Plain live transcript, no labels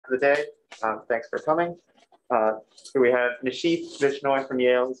for the day. Thanks for coming. Here we have Nisheeth Vishnoi from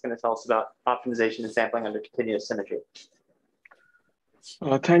Yale. He's going to tell us about optimization and sampling under continuous symmetry.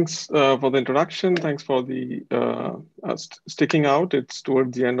 Thanks for the introduction. Thanks for the sticking out. It's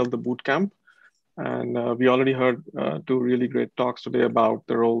towards the end of the boot camp. And we already heard two really great talks today about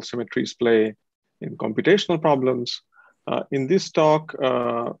the role symmetries play in computational problems. In this talk,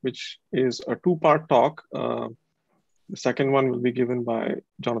 which is a two-part talk, the second one will be given by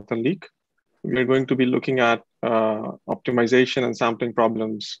Jonathan Leek. We're going to be looking at optimization and sampling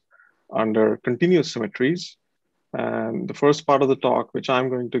problems under continuous symmetries. And the first part of the talk, which I'm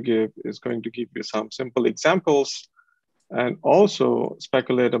going to give, is going to give you some simple examples and also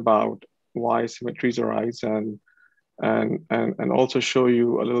speculate about why symmetries arise and also show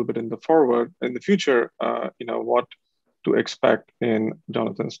you a little bit in the future, what to expect in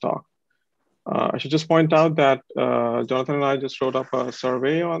Jonathan's talk. I should just point out that Jonathan and I just wrote up a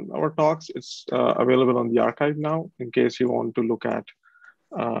survey on our talks. It's available on the archive now in case you want to look at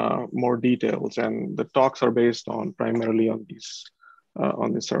more details, and the talks are based on primarily on these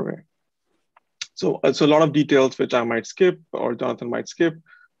on this survey. So it's a lot of details which I might skip or Jonathan might skip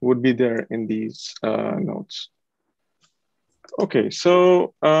would be there in these notes. Okay,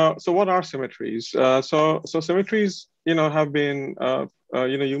 so what are symmetries? So symmetries, have been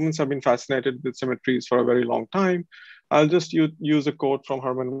humans have been fascinated with symmetries for a very long time. I'll just use a quote from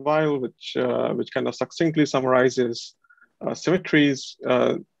Herman Weyl, which kind of succinctly summarizes symmetries.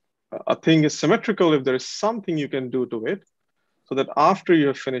 A thing is symmetrical if there is something you can do to it, so that after you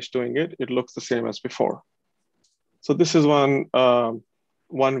have finished doing it, it looks the same as before. So this is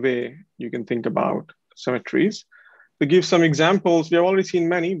one way you can think about symmetries. To give some examples, we have already seen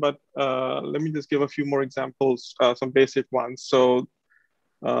many, but let me just give a few more examples, some basic ones. So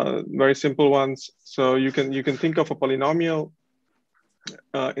very simple ones. So you can think of a polynomial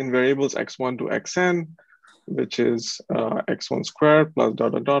in variables x1 to xn, which is x1 squared plus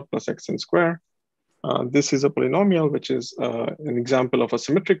dot dot dot plus xn squared. This is a polynomial, which is an example of a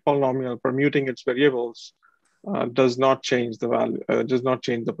symmetric polynomial. Permuting its variables does not change the value, does not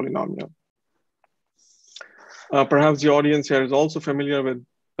change the polynomial. Perhaps the audience here is also familiar with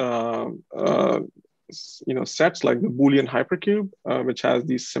sets like the Boolean hypercube, which has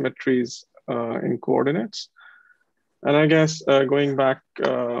these symmetries in coordinates. And I guess going back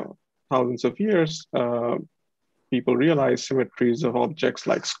thousands of years, people realized symmetries of objects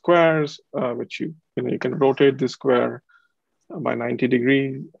like squares, which you can rotate the square by 90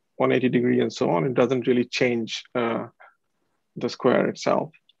 degrees, 180 degrees, and so on. It doesn't really change the square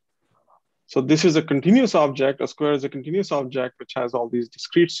itself. So this is a continuous object. A square is a continuous object which has all these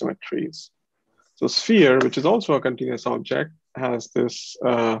discrete symmetries. So sphere, which is also a continuous object, has this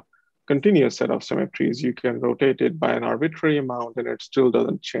continuous set of symmetries. You can rotate it by an arbitrary amount and it still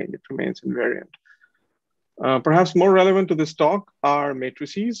doesn't change. It remains invariant. Perhaps more relevant to this talk are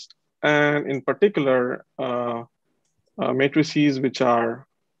matrices, and in particular, matrices which are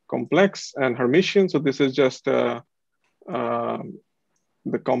complex and Hermitian. So this is just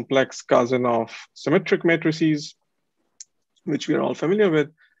the complex cousin of symmetric matrices, which we are all familiar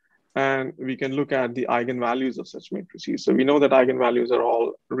with. And we can look at the eigenvalues of such matrices. So we know that eigenvalues are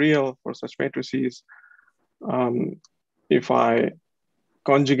all real for such matrices. If I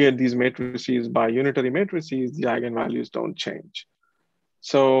conjugate these matrices by unitary matrices, the eigenvalues don't change.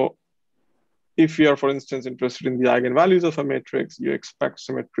 So if you are, for instance, interested in the eigenvalues of a matrix, you expect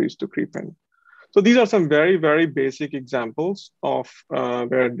symmetries to creep in. So these are some very, very basic examples of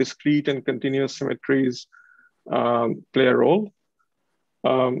where discrete and continuous symmetries play a role.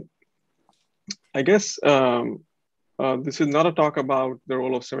 I guess this is not a talk about the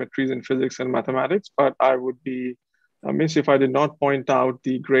role of symmetries in physics and mathematics, but I would be amiss if I did not point out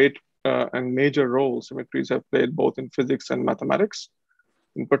the great and major role symmetries have played both in physics and mathematics.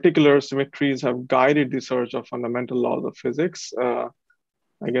 In particular, symmetries have guided the search of fundamental laws of physics.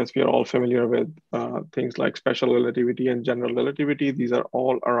 I guess we are all familiar with things like special relativity and general relativity. These are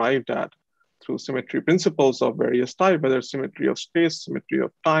all arrived at through symmetry principles of various types, whether symmetry of space, symmetry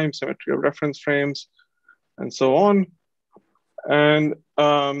of time, symmetry of reference frames, and so on. And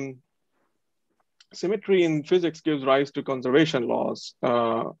symmetry in physics gives rise to conservation laws,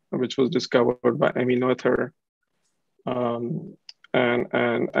 which was discovered by Emmy Noether.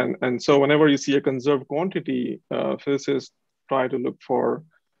 And so whenever you see a conserved quantity, physicists try to look for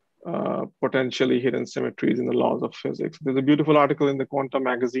potentially hidden symmetries in the laws of physics. There's a beautiful article in the Quantum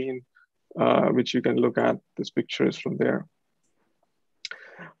magazine, which you can look at. This picture is from there.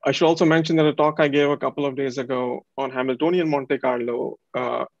 I should also mention that a talk I gave a couple of days ago on Hamiltonian Monte Carlo,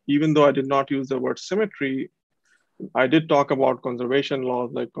 even though I did not use the word symmetry, I did talk about conservation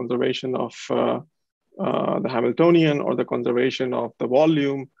laws, like conservation of the Hamiltonian or the conservation of the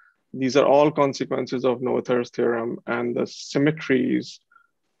volume. These are all consequences of Noether's theorem and the symmetries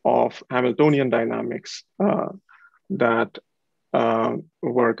of Hamiltonian dynamics that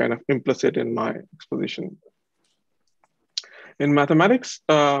were kind of implicit in my exposition. In mathematics,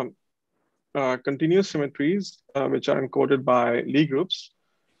 continuous symmetries, which are encoded by Lie groups,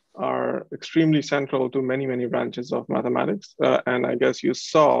 are extremely central to many, many branches of mathematics. And I guess you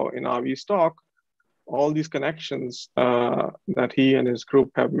saw in Avi's talk, all these connections that he and his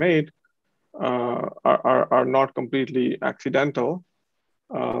group have made are not completely accidental.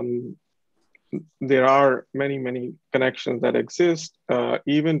 There are many, many connections that exist,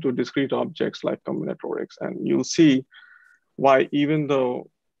 even to discrete objects like combinatorics. And you'll see why, even though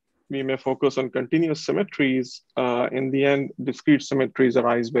we may focus on continuous symmetries, in the end, discrete symmetries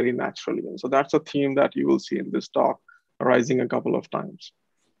arise very naturally. And so that's a theme that you will see in this talk arising a couple of times.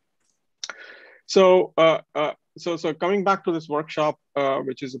 So, so coming back to this workshop,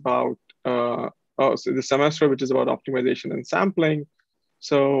 which is about, so the semester, which is about optimization and sampling.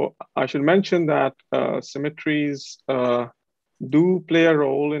 So I should mention that symmetries do play a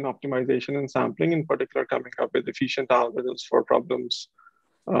role in optimization and sampling, in particular coming up with efficient algorithms for problems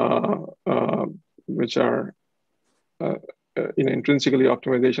which are intrinsically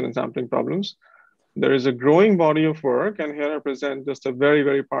optimization and sampling problems. There is a growing body of work, and here I present just a very,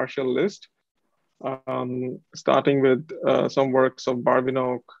 very partial list, starting with some works of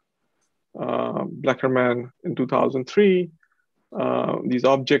Barvinock, Bleckerman in 2003, these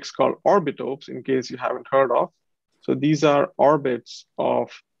objects called orbitopes, in case you haven't heard of. So these are orbits of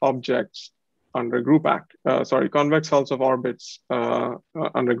objects under group convex hulls of orbits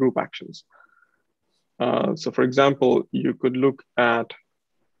under group actions. So for example, you could look at,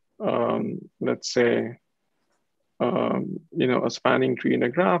 let's say, a spanning tree in a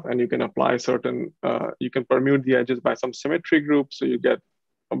graph, and you can apply certain, you can permute the edges by some symmetry group. So you get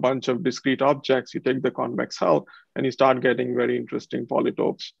a bunch of discrete objects, you take the convex hull, and you start getting very interesting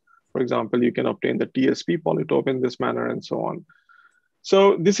polytopes. For example, you can obtain the TSP polytope in this manner and so on.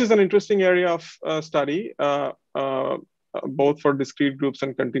 So this is an interesting area of study, both for discrete groups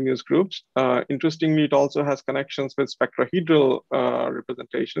and continuous groups. Interestingly, it also has connections with spectrahedral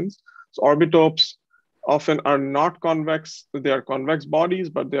representations. So orbitopes often are not convex. They are convex bodies,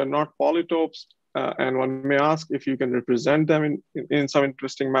 but they are not polytopes. And one may ask if you can represent them in some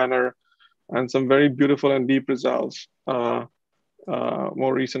interesting manner. And some very beautiful and deep results,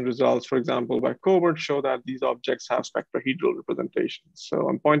 more recent results, for example, by Covert, show that these objects have spectrahedral representations. So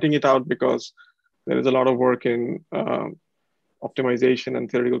I'm pointing it out because there is a lot of work in optimization and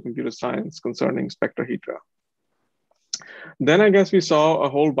theoretical computer science concerning spectrahedra. Then I guess we saw a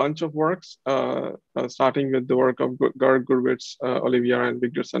whole bunch of works, starting with the work of Gerg, Gurwitz, Olivier, and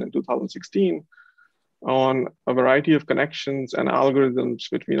Vigderson in 2016 on a variety of connections and algorithms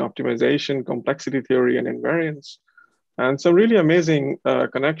between optimization, complexity theory, and invariance. And some really amazing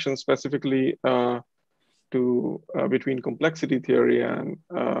connections specifically between complexity theory and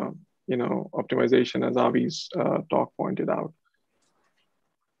optimization, as Avi's talk pointed out.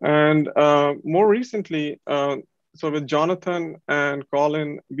 And more recently, so with Jonathan and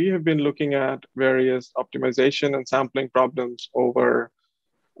Colin, we have been looking at various optimization and sampling problems over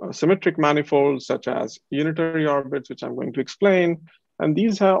symmetric manifolds, such as unitary orbits, which I'm going to explain. And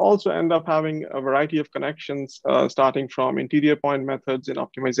these also end up having a variety of connections, starting from interior point methods in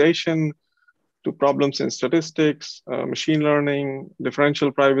optimization to problems in statistics, machine learning,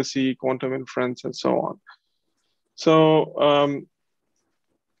 differential privacy, quantum inference, and so on. So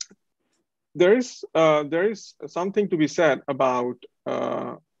there is something to be said about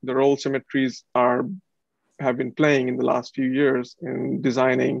the role symmetries have been playing in the last few years in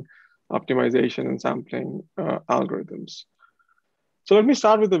designing optimization and sampling algorithms. So let me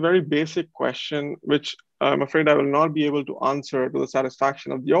start with a very basic question, which I'm afraid I will not be able to answer to the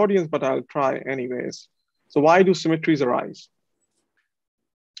satisfaction of the audience, but I'll try anyways. So why do symmetries arise?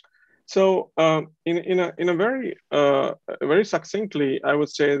 So in a very succinctly, I would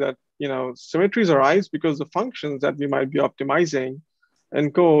say that symmetries arise because the functions that we might be optimizing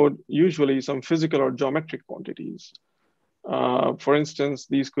encode usually some physical or geometric quantities. For instance,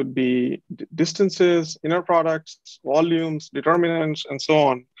 these could be distances, inner products, volumes, determinants, and so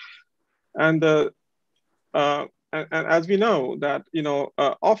on. And as we know that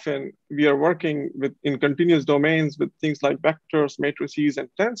often we are working in continuous domains with things like vectors, matrices, and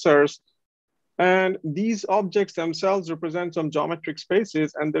tensors. And these objects themselves represent some geometric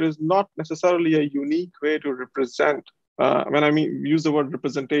spaces, and there is not necessarily a unique way to represent. When I use the word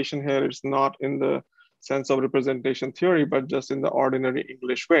representation here, it's not in the sense of representation theory, but just in the ordinary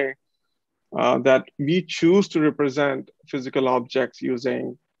English way, that we choose to represent physical objects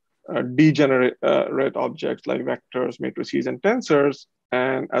using degenerate objects like vectors, matrices, and tensors.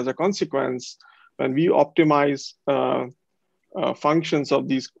 And as a consequence, when we optimize functions of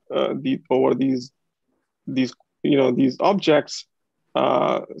these over these objects,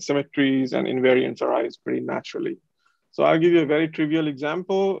 symmetries and invariants arise pretty naturally. So I'll give you a very trivial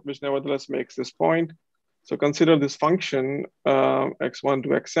example, which nevertheless makes this point. So consider this function x1 to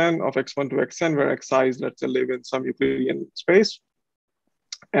xn of x1 to xn, where xi's, let's say, live in some Euclidean space.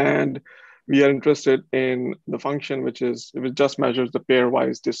 And we are interested in the function which just measures the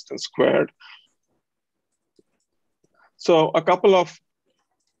pairwise distance squared. So a couple of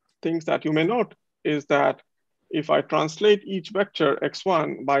things that you may note is that if I translate each vector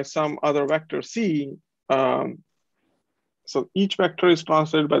x1 by some other vector c, so each vector is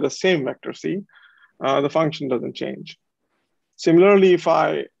translated by the same vector c, the function doesn't change. Similarly, if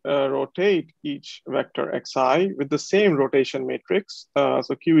I rotate each vector xi with the same rotation matrix,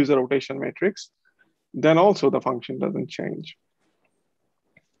 so Q is a rotation matrix, then also the function doesn't change.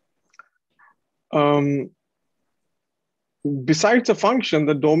 Besides the function,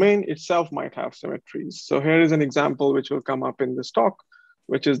 the domain itself might have symmetries. So here is an example which will come up in this talk,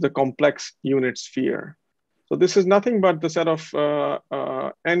 which is the complex unit sphere. So this is nothing but the set of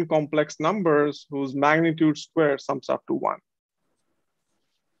n complex numbers whose magnitude square sums up to 1.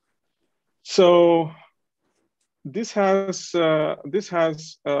 So this has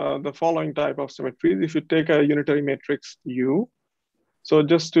the following type of symmetries. If you take a unitary matrix U, so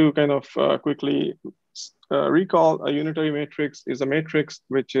just to kind of quickly recall, a unitary matrix is a matrix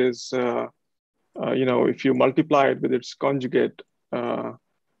which is, if you multiply it with its conjugate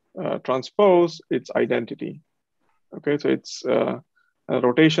transpose, its identity. Okay, so it's a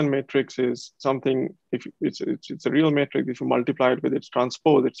rotation matrix is something, if it's a real matrix, if you multiply it with its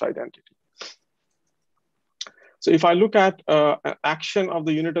transpose, its identity. So if I look at an action of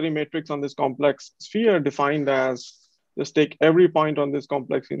the unitary matrix on this complex sphere defined as, just take every point on this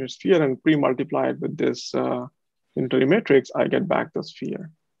complex unit sphere and pre-multiply it with this unitary matrix, I get back the sphere.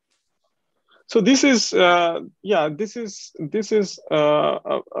 So this is, this is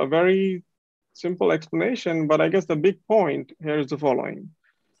a very simple explanation, but I guess the big point here is the following.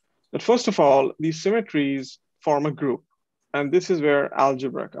 That first of all, these symmetries form a group, and this is where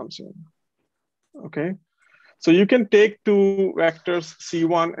algebra comes in, okay? So you can take two vectors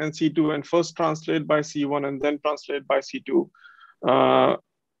C1 and C2 and first translate by C1 and then translate by C2.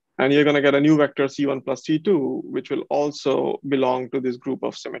 And you're gonna get a new vector C1 plus C2, which will also belong to this group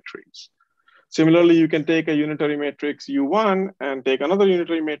of symmetries. Similarly, you can take a unitary matrix U1 and take another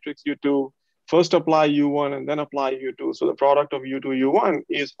unitary matrix U2, first apply U1 and then apply U2. So the product of U2, U1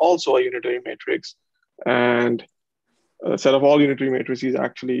 is also a unitary matrix. And a set of all unitary matrices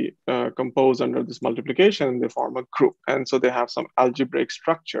actually compose under this multiplication, and they form a group. And so they have some algebraic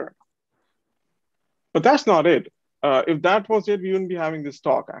structure. But that's not it. If that was it, we wouldn't be having this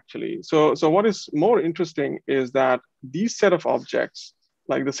talk actually. So what is more interesting is that these set of objects,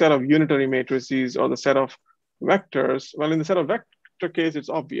 like the set of unitary matrices or the set of vectors, well, in the set of vector case, it's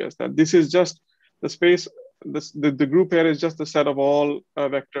obvious that this is just the space, the group here is just the set of all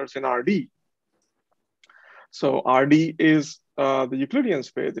vectors in RD. So RD is the Euclidean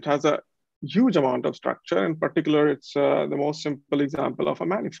space. It has a huge amount of structure. In particular, it's the most simple example of a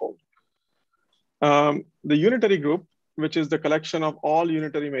manifold. The unitary group, which is the collection of all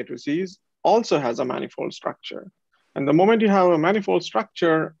unitary matrices, also has a manifold structure. And the moment you have a manifold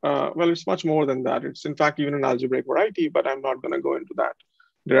structure, well, it's much more than that. It's in fact even an algebraic variety, but I'm not going to go into that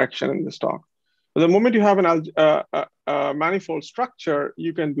direction in this talk. But the moment you have a manifold structure,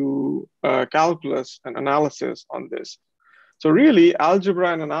 you can do calculus and analysis on this. So really,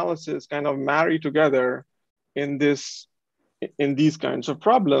 algebra and analysis kind of marry together in these kinds of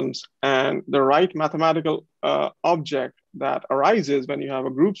problems. And the right mathematical object that arises when you have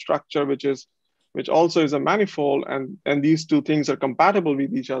a group structure, which also is a manifold, and these two things are compatible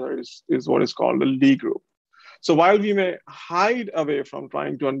with each other, is what is called a Lie group. So while we may hide away from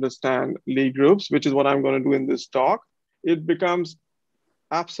trying to understand Lie groups, which is what I'm going to do in this talk, it becomes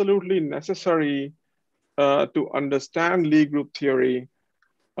absolutely necessary to understand Lie group theory,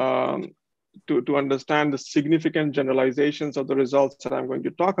 to understand the significant generalizations of the results that I'm going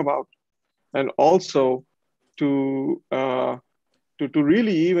to talk about, and also to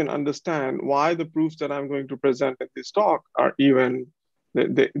really even understand why the proofs that I'm going to present in this talk are even,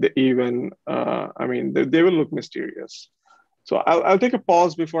 they will look mysterious. So I'll take a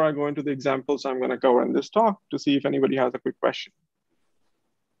pause before I go into the examples I'm going to cover in this talk to see if anybody has a quick question.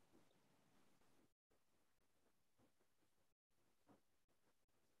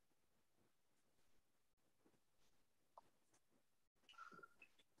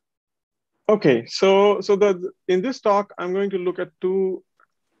 Okay, in this talk, I'm going to look at two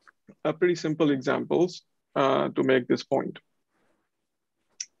pretty simple examples to make this point.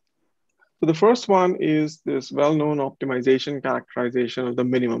 So the first one is this well-known optimization characterization of the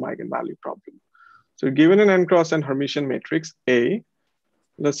minimum eigenvalue problem. So given an n cross n Hermitian matrix A,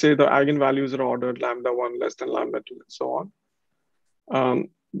 let's say the eigenvalues are ordered λ1 less than λ2 and so on.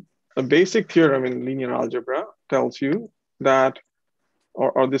 A basic theorem in linear algebra tells you that,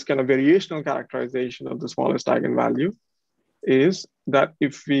 or this kind of variational characterization of the smallest eigenvalue is that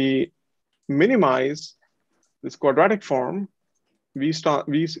if we minimize this quadratic form, V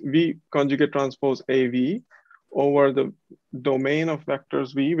conjugate transpose AV over the domain of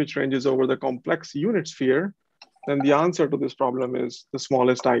vectors V, which ranges over the complex unit sphere, then the answer to this problem is the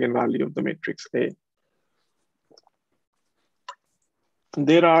smallest eigenvalue of the matrix A.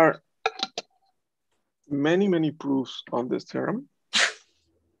 There are many, many proofs on this theorem,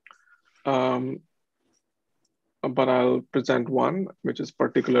 but I'll present one which is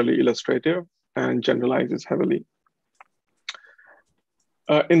particularly illustrative and generalizes heavily.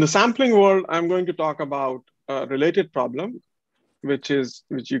 In the sampling world, I'm going to talk about a related problem, which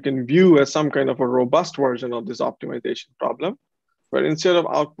you can view as some kind of a robust version of this optimization problem, where instead of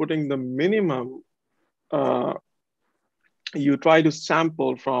outputting the minimum, you try to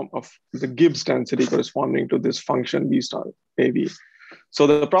sample from the Gibbs density corresponding to this function V star AV. So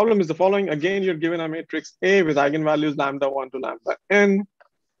the problem is the following. Again, you're given a matrix A with eigenvalues λ1 to λn,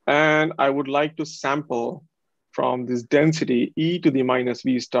 and I would like to sample from this density e to the minus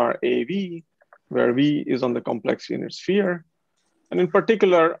V star AV, where V is on the complex unit sphere. And in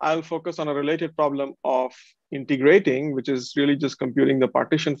particular, I'll focus on a related problem of integrating, which is really just computing the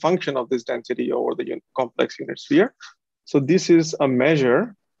partition function of this density over the complex unit sphere. So this is a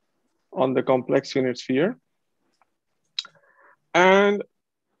measure on the complex unit sphere. And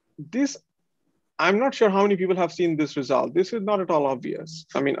this, I'm not sure how many people have seen this result. This is not at all obvious.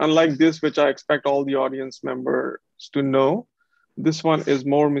 I mean, unlike this, which I expect all the audience members to know, this one is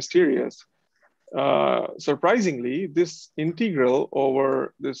more mysterious. Surprisingly, this integral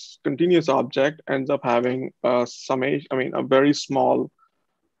over this continuous object ends up having a summation, a very small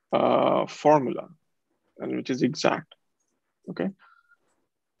formula, and which is exact. Okay.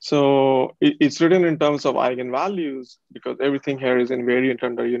 So it's written in terms of eigenvalues because everything here is invariant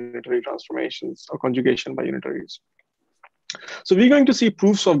under unitary transformations or conjugation by unitaries. So we're going to see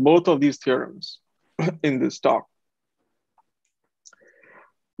proofs of both of these theorems in this talk.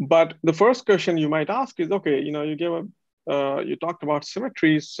 But the first question you might ask is, okay, you talked about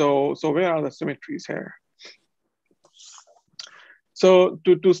symmetries, so where are the symmetries here? So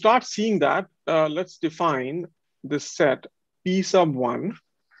to start seeing that, let's define this set P sub 1,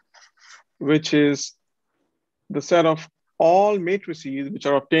 which is the set of all matrices which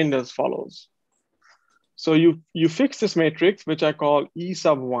are obtained as follows. So you fix this matrix, which I call E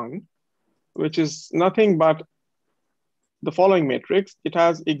sub 1, which is nothing but the following matrix. It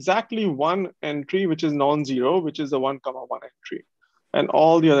has exactly one entry, which is non-zero, which is the 1, 1 entry. And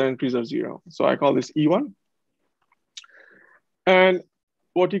all the other entries are 0. So I call this E1. And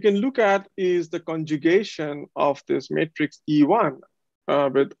what you can look at is the conjugation of this matrix E1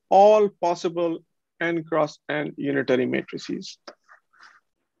 with all possible n cross n unitary matrices.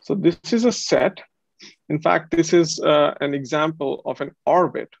 So this is a set. In fact, this is an example of an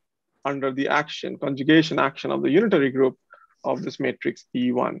orbit under the conjugation action of the unitary group of this matrix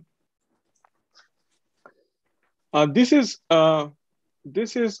E1. This is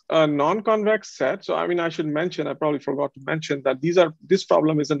a non-convex set. So I should mention, I probably forgot to mention that this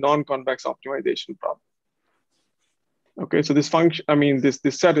problem is a non-convex optimization problem. Okay, so this function, this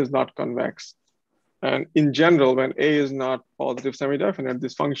set is not convex. And in general, when A is not positive semi-definite,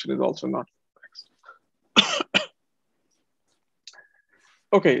 this function is also not convex.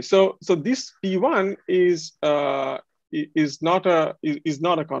 Okay, so this P1 is not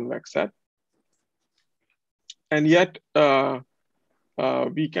a convex set, and yet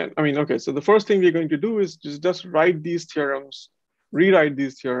we can. Okay. So the first thing we're going to do is just write these theorems, rewrite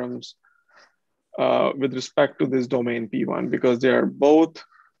these theorems with respect to this domain P1, because they are both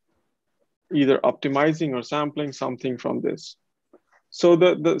either optimizing or sampling something from this. So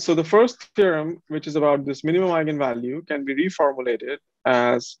the first theorem, which is about this minimum eigenvalue, can be reformulated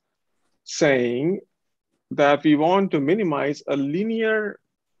as saying that we want to minimize a linear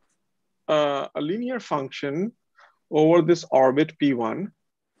function over this orbit P1.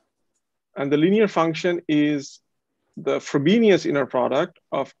 And the linear function is the Frobenius inner product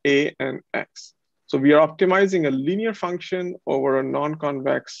of A and X. So we are optimizing a linear function over a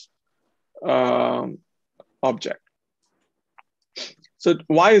non-convex object. So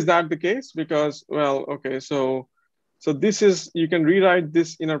why is that the case? Because, well, okay, so this is, you can rewrite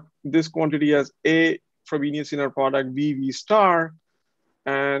this quantity as A Frobenius inner product VV star,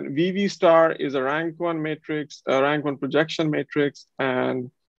 and VV star is a rank one matrix, a rank one projection matrix, and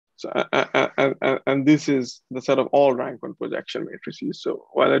so and this is the set of all rank one projection matrices. So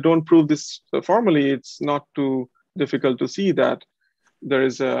while I don't prove this formally, it's not too difficult to see that there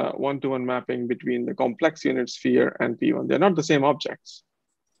is a one-to-one mapping between the complex unit sphere and P1. They're not the same objects,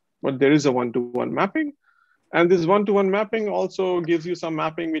 but there is a one-to-one mapping. And this one-to-one mapping also gives you some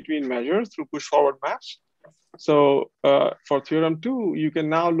mapping between measures through push-forward maps. So for theorem 2, you can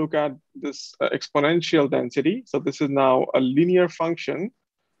now look at this exponential density. So this is now a linear function.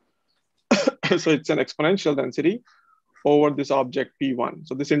 So it's an exponential density over this object P1.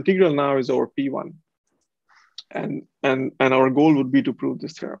 So this integral now is over P1. And our goal would be to prove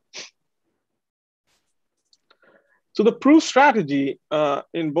this theorem. So the proof strategy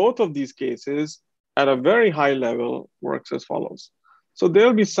in both of these cases at a very high level works as follows. So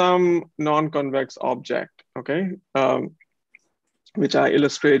there'll be some non-convex object, okay, which I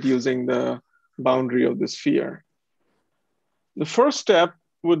illustrate using the boundary of the sphere. The first step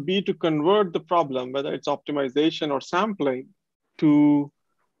would be to convert the problem, whether it's optimization or sampling, to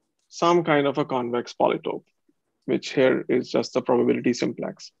some kind of a convex polytope, which here is just the probability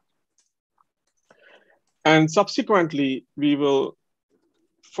simplex. And subsequently, we will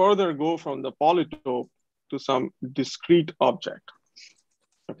further go from the polytope to some discrete object.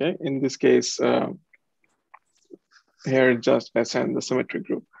 Okay, in this case, here just Sn, the symmetry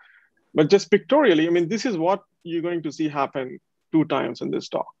group. But just pictorially, I mean, this is what you're going to see happen 2 times in this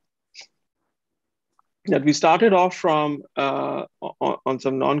talk. That we started off from on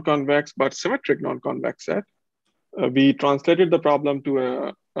some non-convex but symmetric non-convex set. We translated the problem to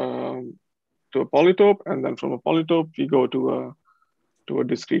a polytope, and then from a polytope we go to a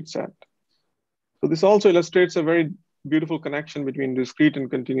discrete set. So this also illustrates a very beautiful connection between discrete and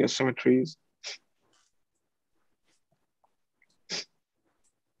continuous symmetries.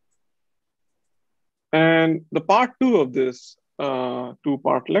 And the part 2 of this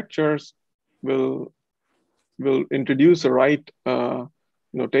 2-part lectures will introduce the right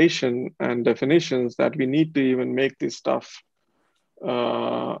notation and definitions that we need to even make this stuff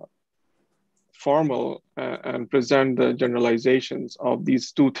formal and present the generalizations of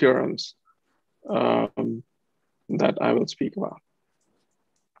these 2 theorems that I will speak about.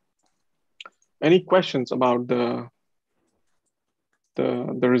 Any questions about the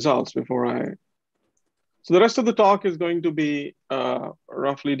results before I? So the rest of the talk is going to be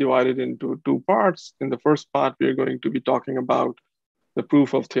roughly divided into 2 parts. In the first part, we're going to be talking about the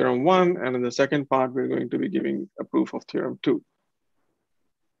proof of theorem 1, and in the second part, we're going to be giving a proof of theorem 2.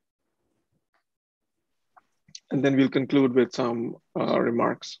 And then we'll conclude with some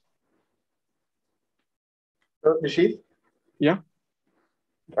remarks. Nisheeth? Yeah?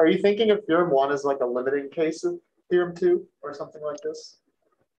 Are you thinking of theorem 1 as like a limiting case of theorem 2 or something like this?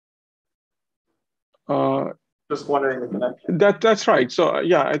 Just wondering the connection. That's right. So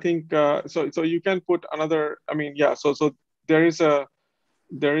yeah, I think so you can put another. I mean, yeah. So there is a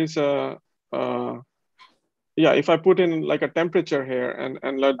yeah. If I put in like a temperature here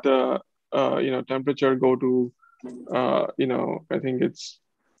and let the temperature go to I think it's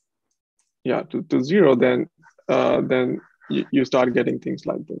to 0, then you start getting things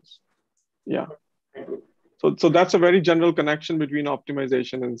like this. Yeah. So that's a very general connection between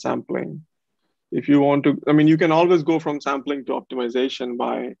optimization and sampling. If you want to, I mean, you can always go from sampling to optimization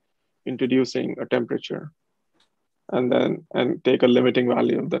by introducing a temperature and take a limiting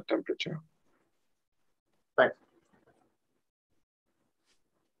value of that temperature. Thanks.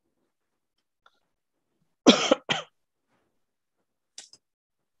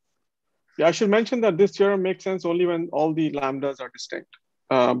 Yeah, I should mention that this theorem makes sense only when all the lambdas are distinct.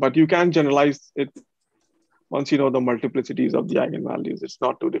 But you can generalize it once you know the multiplicities of the eigenvalues. It's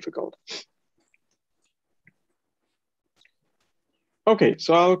not too difficult. Okay,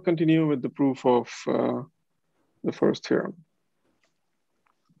 so I'll continue with the proof of the first theorem.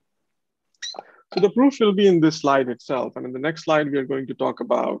 So the proof will be in this slide itself. And in the next slide, we are going to talk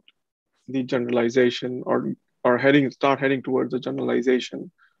about the generalization or start heading towards the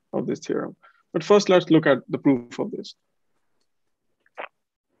generalization of this theorem. But first, let's look at the proof of this.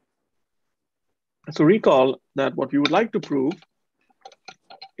 So recall that what we would like to prove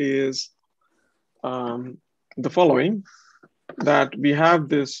is the following, that we have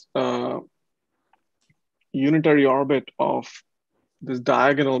this unitary orbit of this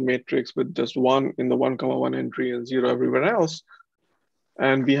diagonal matrix with just 1 in the 1, 1 entry and 0 everywhere else.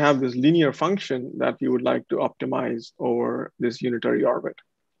 And we have this linear function that you would like to optimize over this unitary orbit.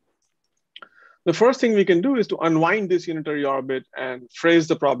 The first thing we can do is to unwind this unitary orbit and phrase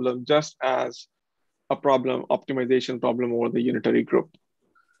the problem just as a problem, optimization problem over the unitary group.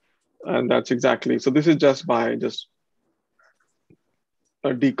 And that's exactly, so this is just by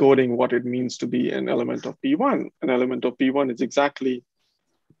decoding what it means to be an element of P1. An element of P1 is exactly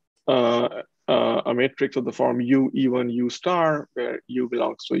a matrix of the form U, E1, U star, where U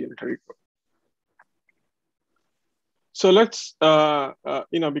belongs to a unitary group. So let's, because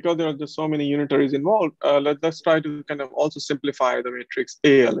there are just so many unitaries involved, let's try to kind of also simplify the matrix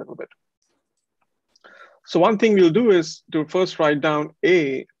A a little bit. So one thing we'll do is to first write down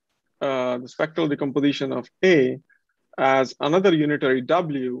A, the spectral decomposition of A, as another unitary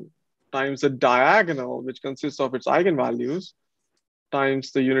W times the diagonal, which consists of its eigenvalues,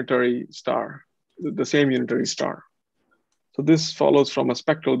 times the unitary star, the same unitary star. So this follows from a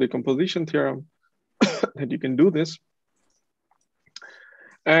spectral decomposition theorem that you can do this.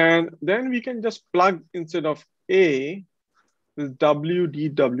 And then we can just plug instead of A, this W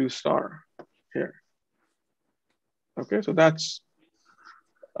dW star here. Okay, so that's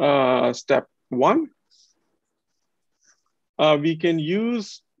step one. We can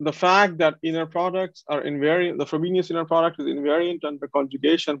use the fact that inner products are invariant, the Frobenius inner product is invariant under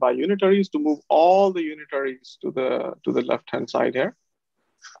conjugation by unitaries to move all the unitaries to the left-hand side here.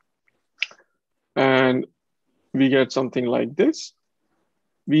 And we get something like this.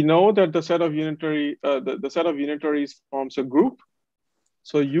 We know that the set of the set of unitaries forms a group.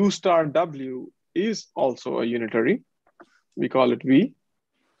 So U star W is also a unitary. We call it V.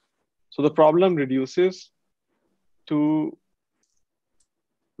 So the problem reduces to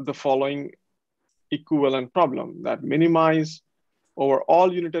the following equivalent problem, that minimize over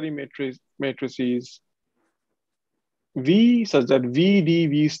all unitary matrices V, such that VD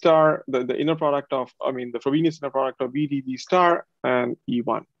V star, the inner product of, the Frobenius inner product of VD V star and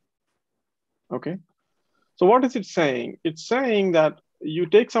E1. Okay. So what is it saying? It's saying that you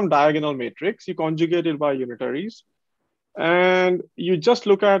take some diagonal matrix, you conjugate it by unitaries, and you just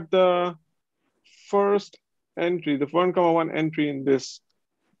look at the first entry, the 1,1 entry in this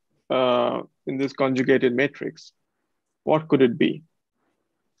conjugated matrix. What could it be?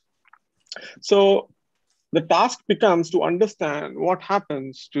 So the task becomes to understand what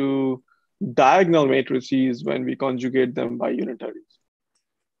happens to diagonal matrices when we conjugate them by unitaries.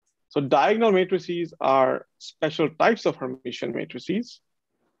 So diagonal matrices are special types of Hermitian matrices.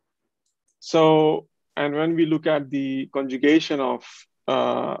 So, and when we look at the conjugation of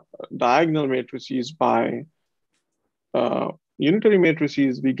diagonal matrices by unitary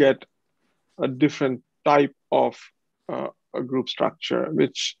matrices, we get a different type of a group structure,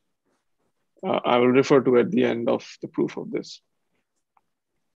 which I will refer to at the end of the proof of this.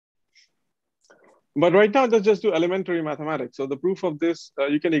 But right now, let's just do elementary mathematics. So the proof of this,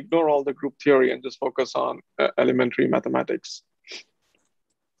 you can ignore all the group theory and just focus on elementary mathematics,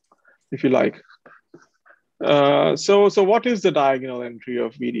 if you like. So what is the diagonal entry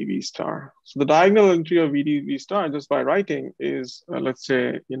of VDV star? So the diagonal entry of VDV star, just by writing, is let's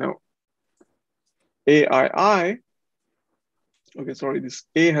say, AII. Okay, sorry, this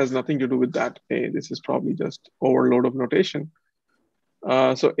A has nothing to do with that A. This is probably just overload of notation.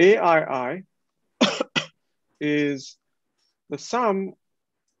 So AII is the sum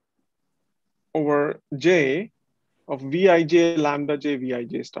over J of Vij lambda J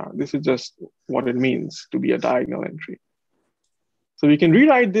Vij star. This is just what it means to be a diagonal entry. So we can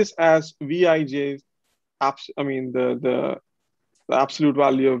rewrite this as Vij, the absolute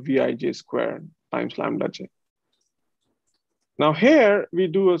value of Vij squared times lambda J. Now here we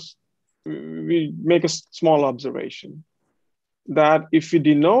make a small observation that if we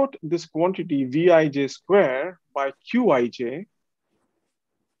denote this quantity Vij square by Qij,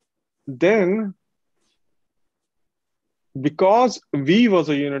 then because V was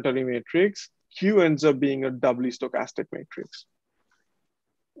a unitary matrix, Q ends up being a doubly stochastic matrix.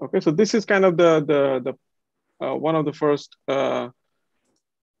 Okay, so this is kind of the one of the first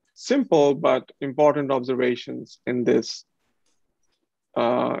simple but important observations in this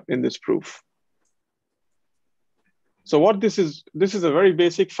proof. So what this is a very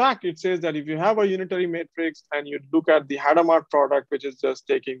basic fact. It says that if you have a unitary matrix and you look at the Hadamard product, which is just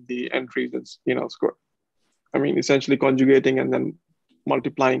taking the entries as, square, essentially conjugating and then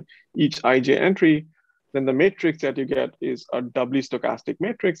multiplying each ij entry, then the matrix that you get is a doubly stochastic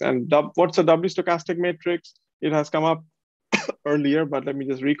matrix. And what's a doubly stochastic matrix? It has come up earlier, but let me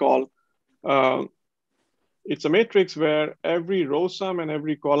just recall. It's a matrix where every row sum and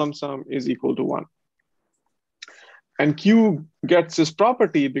every column sum is equal to 1. And Q gets this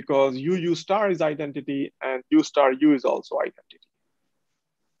property because U star is identity and U star U is also identity.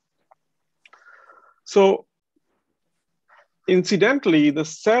 So incidentally, the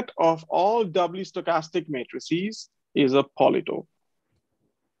set of all doubly stochastic matrices is a polytope.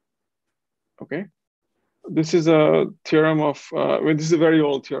 Okay, this is a theorem of. This is a very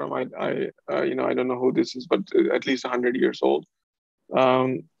old theorem. I don't know who this is, but at least 100 years old.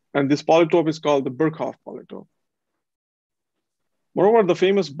 And this polytope is called the Birkhoff polytope. Moreover, the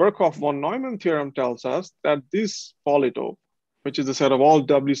famous Birkhoff von Neumann theorem tells us that this polytope, which is the set of all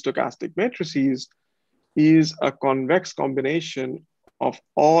doubly stochastic matrices, is a convex combination of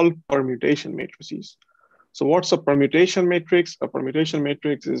all permutation matrices. So what's a permutation matrix? A permutation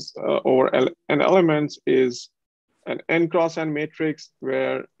matrix is, an element is an n cross n matrix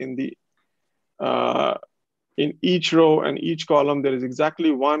where in each row and each column, there is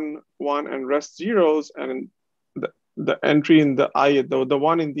exactly one and rest zeros, and the entry in the ith, the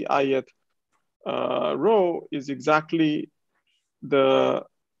one in the ith row is exactly the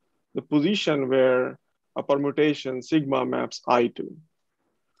position where a permutation sigma maps I to.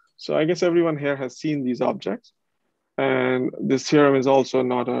 So I guess everyone here has seen these objects. And this theorem is also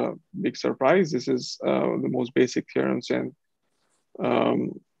not a big surprise. This is the most basic theorems in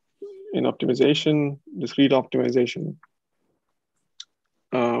optimization, discrete optimization.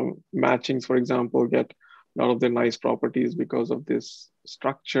 Matchings, for example, get a lot of their nice properties because of this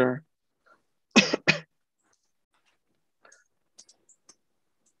structure.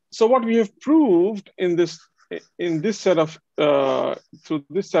 So what we have proved in this set of through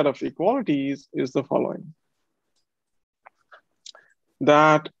this set of equalities is the following: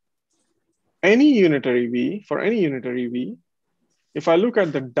 that any unitary v, for any unitary v, if I look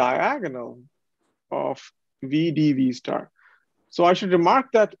at the diagonal of v dv star, so I should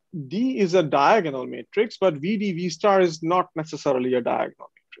remark that D is a diagonal matrix, but v dv star is not necessarily a diagonal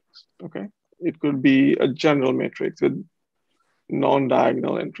matrix. Okay, it could be a general matrix with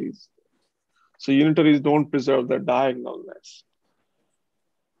non-diagonal entries. So unitaries don't preserve their diagonalness.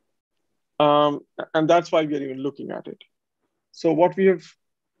 And that's why we are even looking at it. So what we have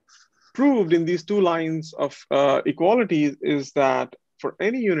proved in these two lines of equalities is that for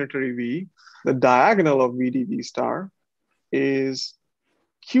any unitary V, the diagonal of v dv star is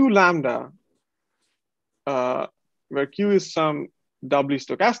q lambda, where q is some doubly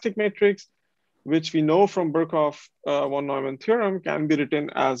stochastic matrix, which we know from Birkhoff von Neumann theorem can be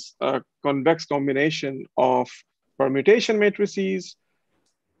written as a convex combination of permutation matrices.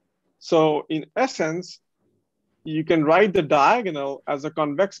 So in essence, you can write the diagonal as a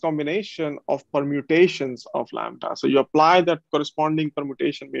convex combination of permutations of lambda. So you apply that corresponding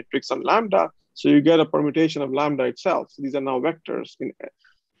permutation matrix on lambda, so you get a permutation of lambda itself. So these are now vectors.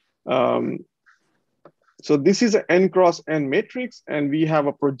 So this is an n cross n matrix, and we have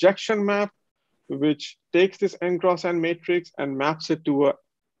a projection map which takes this n cross n matrix and maps it to a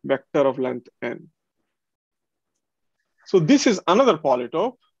vector of length n. So this is another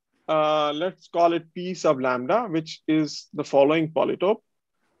polytope. Let's call it P sub lambda, which is the following polytope.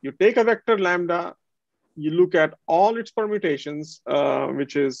 You take a vector lambda, you look at all its permutations,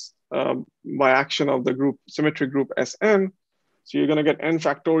 which is by action of the group, symmetric group Sn. So you're gonna get n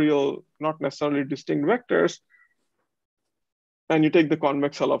factorial, not necessarily distinct vectors, and you take the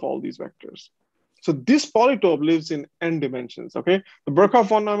convex hull of all these vectors. So this polytope lives in n dimensions, okay? The Birkhoff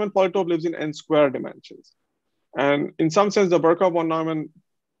von Neumann polytope lives in n squared dimensions. And in some sense, the Birkhoff von Neumann,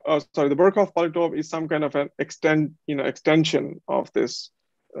 the Birkhoff polytope is some kind of an extension of this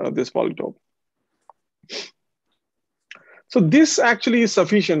polytope. So this actually is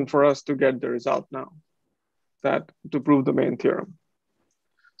sufficient for us to get the result now, to prove the main theorem.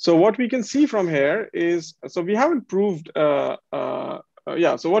 So what we can see from here is, so we haven't proved, so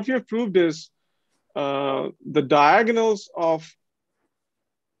what we have proved is the diagonals of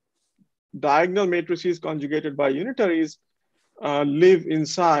diagonal matrices conjugated by unitaries live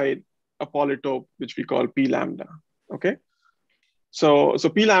inside a polytope, which we call P lambda, okay? So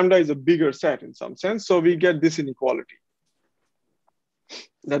P lambda is a bigger set in some sense, so we get this inequality,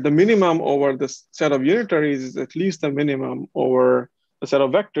 that the minimum over the set of unitaries is at least the minimum over the set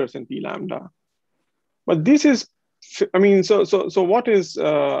of vectors in P lambda. But this is, I mean, so what is,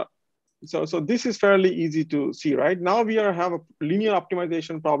 so this is fairly easy to see, right? Now we have a linear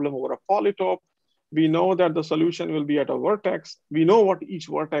optimization problem over a polytope. We know that the solution will be at a vertex. We know what each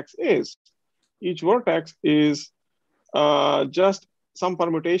vertex is. Each vertex is just some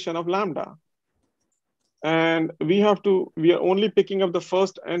permutation of lambda. And we are only picking up the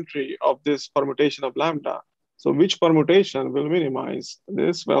first entry of this permutation of lambda. So which permutation will minimize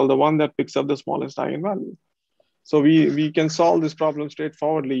this? Well, the one that picks up the smallest eigenvalue. So we can solve this problem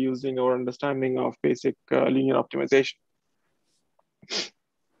straightforwardly using our understanding of basic linear optimization.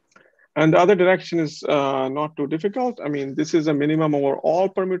 And the other direction is not too difficult. I mean, this is a minimum over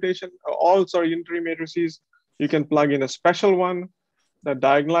all unitary matrices. You can plug in a special one that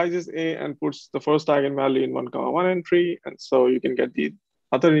diagonalizes A and puts the first eigenvalue in 1, 1 entry. And so you can get the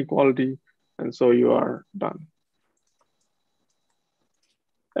other inequality. And so you are done.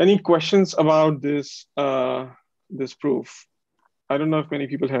 Any questions about this, this proof? I don't know if many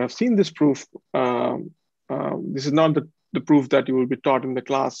people have seen this proof. This is not the proof that you will be taught in the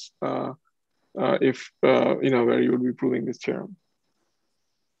class if, where you would be proving this theorem.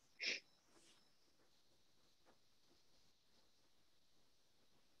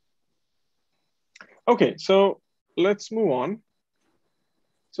 Okay, so let's move on.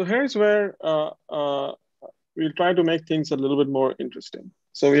 So here's where we'll try to make things a little bit more interesting.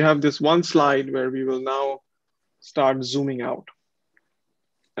 So we have this one slide where we will now start zooming out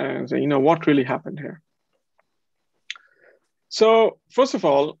and say, what really happened here? So first of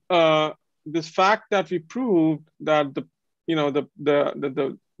all, this fact that we proved that the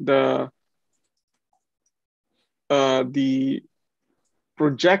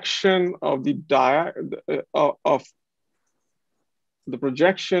projection of the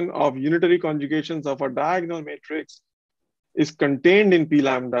projection of unitary conjugations of a diagonal matrix is contained in P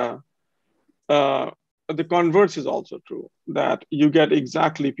lambda. The converse is also true, that you get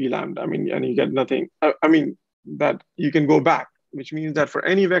exactly P lambda. I mean, and you get nothing. I mean, that you can go back, which means that for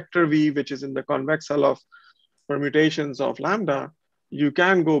any vector V, which is in the convex hull of permutations of lambda, you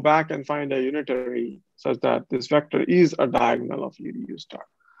can go back and find a unitary such that this vector is a diagonal of UDU star.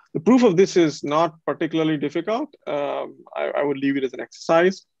 The proof of this is not particularly difficult. I would leave it as an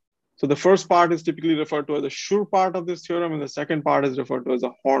exercise. So the first part is typically referred to as the sure part of this theorem, and the second part is referred to as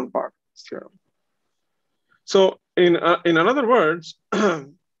the horn part of this theorem. So in other words,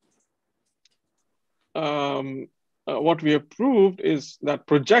 what we have proved is that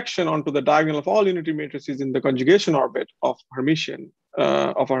projection onto the diagonal of all unitary matrices in the conjugation orbit of Hermitian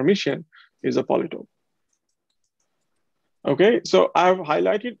is a polytope. Okay, so I've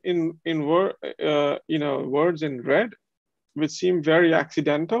highlighted in words in red, which seem very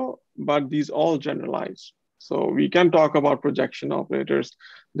accidental, but these all generalize. So we can talk about projection operators.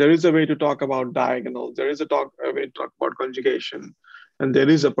 There is a way to talk about diagonals. There is a way to talk about conjugation, and there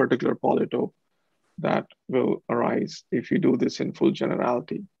is a particular polytope that will arise if you do this in full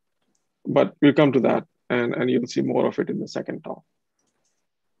generality. But we'll come to that, and you'll see more of it in the second talk.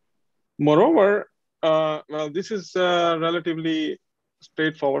 Moreover, well, this is a relatively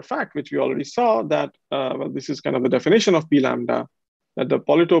straightforward fact, which we already saw, that well, this is kind of the definition of P lambda, that the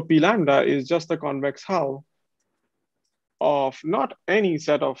polytope P lambda is just the convex hull of not any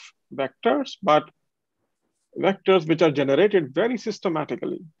set of vectors, but vectors which are generated very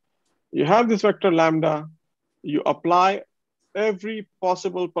systematically. You have this vector lambda, you apply every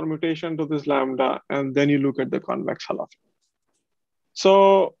possible permutation to this lambda, and then you look at the convex hull of it.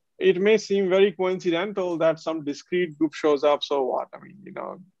 So it may seem very coincidental that some discrete group shows up, so what? I mean,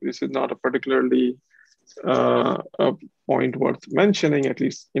 this is not a particularly a point worth mentioning, at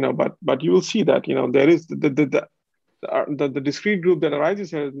least, but you will see that, there is the discrete group that arises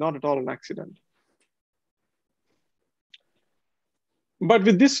here is not at all an accident. But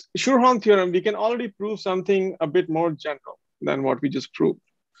with this Schur-Horn theorem, we can already prove something a bit more general than what we just proved.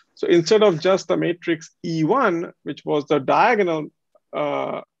 So instead of just the matrix E1, which was the diagonal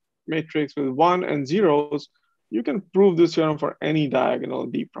matrix with 1 and zeros, you can prove this theorem for any diagonal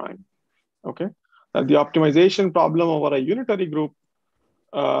D prime, okay? That the optimization problem over a unitary group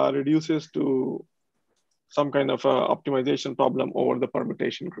reduces to some kind of a optimization problem over the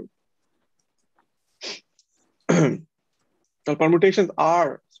permutation group. Well, permutations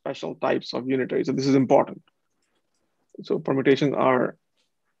are special types of unitary, so this is important. So permutations are,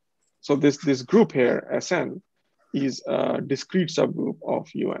 so this group here, Sn, is a discrete subgroup of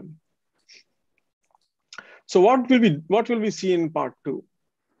Un. So what will we see in part 2?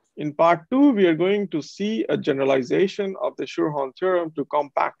 In part 2, we are going to see a generalization of the Schur-Horn theorem to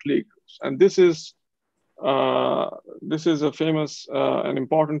compactly groups, and this is a famous and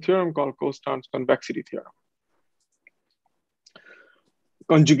important theorem called Costarn's convexity theorem.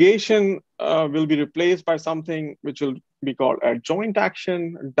 Conjugation will be replaced by something which will be called adjoint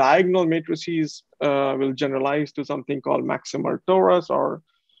action. Diagonal matrices will generalize to something called maximal torus, or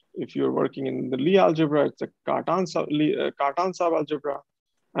if you're working in the Lie algebra, it's a Cartan subalgebra.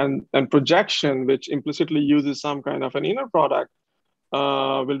 And projection, which implicitly uses some kind of an inner product,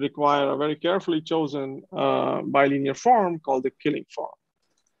 will require a very carefully chosen bilinear form called the killing form.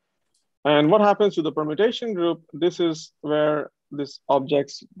 And what happens to the permutation group? This is where this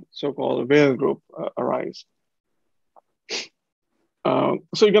object's so-called Weyl group arise.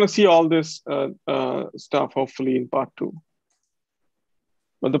 So you're going to see all this stuff hopefully in part 2.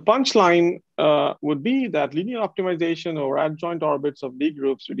 But the punchline would be that linear optimization over adjoint orbits of D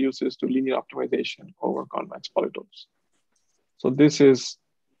groups reduces to linear optimization over convex polytopes. So this is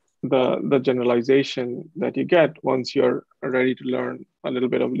the generalization that you get once you're ready to learn a little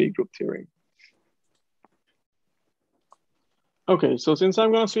bit of Lie group theory. Okay, so since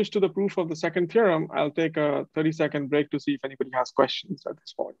I'm going to switch to the proof of the second theorem, I'll take a 30-second break to see if anybody has questions at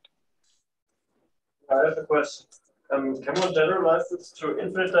this point. I have a question. Can one generalize this to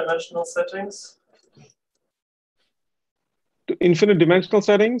infinite dimensional settings? To infinite dimensional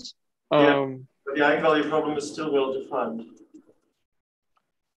settings? Yeah, but the eigenvalue problem is still well defined.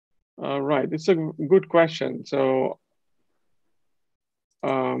 Right, it's a good question. So,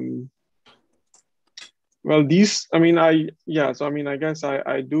 well, these, I mean, I guess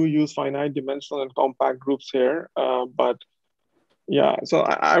I do use finite dimensional and compact groups here, but yeah, so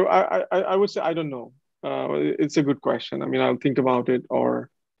I would say, I don't know. It's a good question. I mean, I'll think about it, or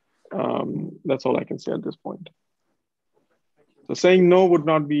that's all I can say at this point. So saying no would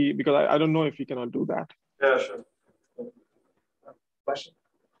not be, because I don't know if you cannot do that. Yeah, sure. Question?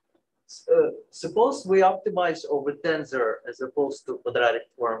 Suppose we optimize over tensor as opposed to quadratic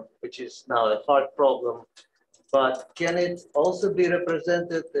form, which is now a hard problem, but can it also be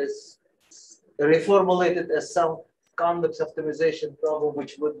represented as reformulated as some convex optimization problem,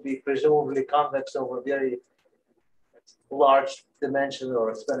 which would be presumably convex over very large dimension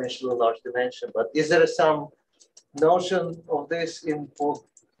or exponentially large dimension? But is there some notion of this in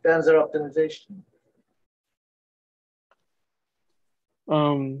tensor optimization?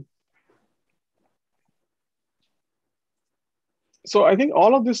 So I think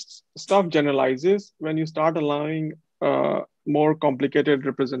all of this stuff generalizes when you start allowing more complicated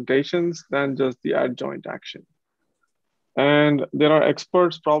representations than just the adjoint action. And there are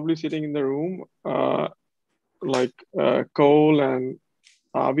experts probably sitting in the room, like Cole and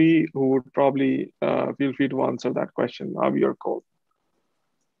Avi, who would probably feel free to answer that question, Avi or Cole.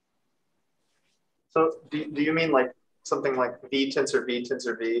 So do you mean like something like V tensor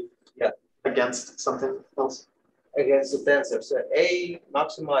V Yeah. against something else? Against the tensor. So A,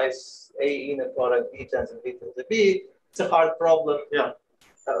 maximize A in a product, B tensor B. It's a hard problem. Yeah.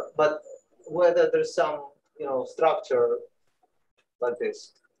 But whether there's some, structure like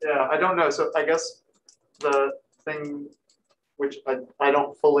this. Yeah, I don't know. So I guess the thing which I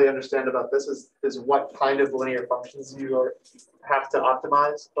don't fully understand about this is what kind of linear functions you have to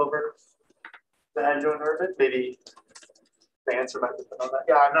optimize over the adjoint orbit. Maybe the answer might depend on that.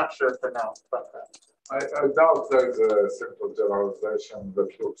 Yeah, I'm not sure for now about that. I doubt there's a simple generalization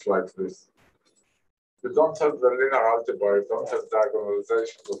that looks like this. You don't have the linear algebra, you don't have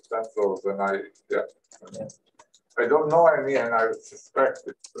diagonalization of tensors, and I don't know any, and I suspect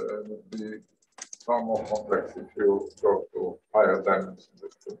it would be far more complex if you go to higher dimensions.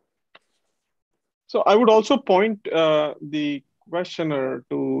 So I would also point the questioner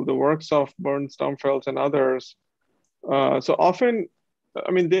to the works of Bernd Stumfeld and others. So often,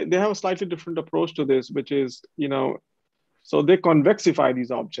 I mean, they have a slightly different approach to this, which is, so they convexify these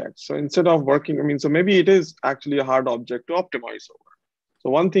objects. So instead of working, so maybe it is actually a hard object to optimize over. So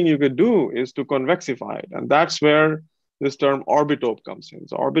one thing you could do is to convexify it. And that's where this term orbitope comes in.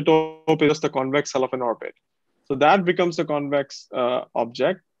 So orbitope is just the convex hull of an orbit. So that becomes a convex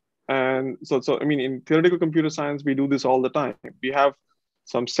object. And so in theoretical computer science, we do this all the time. We have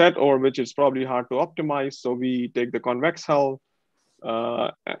some set over which it's probably hard to optimize. So we take the convex hull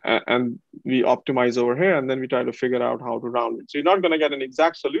and we optimize over here, and then we try to figure out how to round it. So you're not going to get an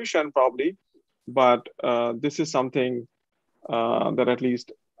exact solution probably, but this is something that at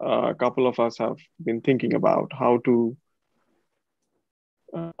least a couple of us have been thinking about, how to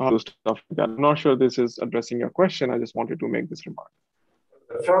do stuff like that. I'm not sure this is addressing your question. I just wanted to make this remark.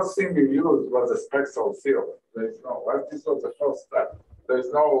 The first thing you used was a spectral field. This was the first step.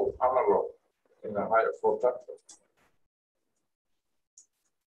 There's no analog in a higher full tensor.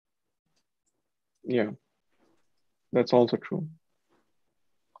 Yeah, that's also true.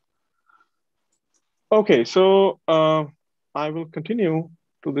 Okay, so I will continue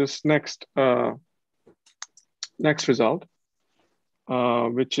to this next result,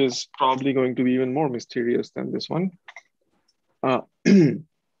 which is probably going to be even more mysterious than this one.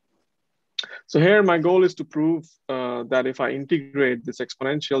 So here my goal is to prove that if I integrate this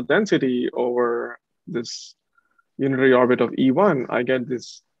exponential density over this unitary orbit of E1, I get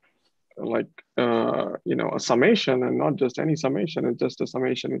this a summation, and not just any summation. It's just a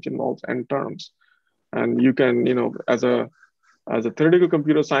summation which involves n terms. And you can, as a theoretical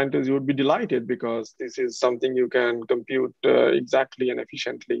computer scientist, you would be delighted because this is something you can compute exactly and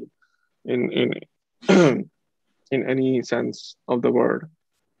efficiently in in any sense of the word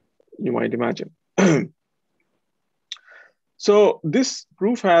you might imagine. So this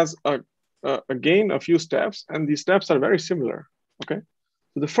proof has again a few steps, and these steps are very similar. Okay,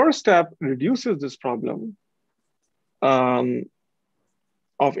 so the first step reduces this problem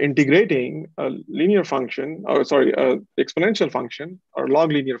of integrating a linear function, or sorry, an exponential function or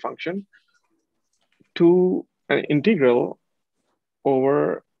log linear function to an integral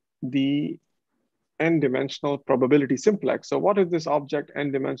over the n-dimensional probability simplex. So what is this object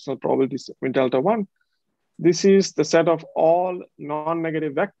n-dimensional probability delta 1? This is the set of all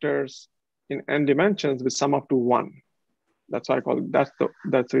non-negative vectors in n dimensions with sum up to 1. That's why I call it, that's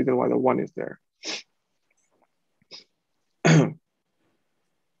the reason why the 1 is there.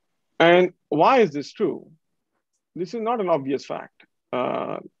 And why is this true? This is not an obvious fact.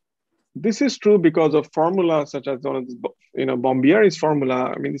 This is true because of formulas such as Bombieri's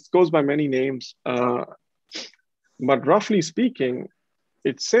formula. I mean, this goes by many names, but roughly speaking,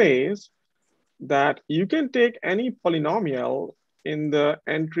 it says that you can take any polynomial in the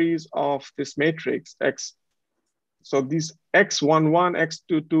entries of this matrix X. So these X11,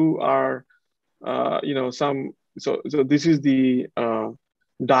 X22 are, so this is the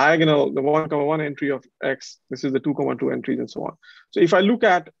diagonal, the 1,1 entry of X. This is the 2,2 entries and so on. So if I look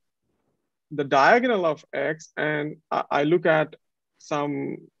at the diagonal of X and I look at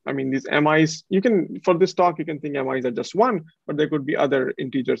these MIs, for this talk, you can think MIs are just 1, but there could be other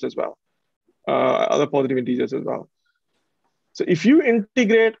integers as well. Other positive integers as well. So if you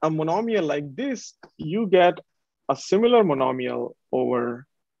integrate a monomial like this, you get a similar monomial over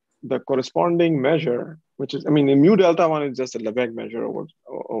the corresponding measure, which is, the mu delta 1 is just a Lebesgue measure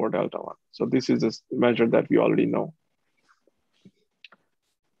over delta 1. So this is a measure that we already know.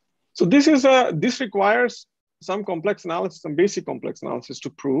 So this requires some complex analysis, some basic complex analysis to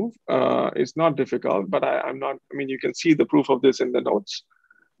prove. It's not difficult, but you can see the proof of this in the notes.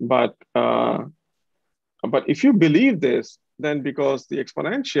 But if you believe this, then because the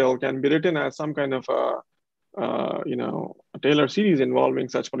exponential can be written as some kind of a Taylor series involving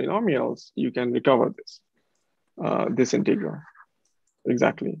such polynomials, you can recover this integral.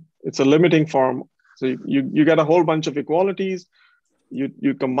 Exactly, it's a limiting form. So you get a whole bunch of equalities,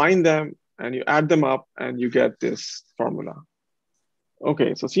 you combine them and you add them up, and you get this formula.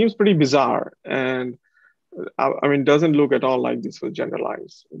 Okay, so seems pretty bizarre, and doesn't look at all like this was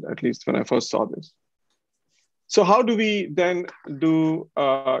generalized, at least when I first saw this. So how do we then do,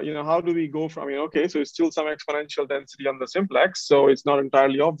 how do we go from, okay, so it's still some exponential density on the simplex, so it's not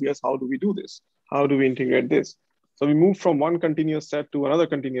entirely obvious. How do we do this? How do we integrate this? So we move from one continuous set to another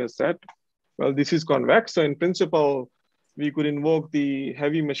continuous set. Well, this is convex. So in principle, we could invoke the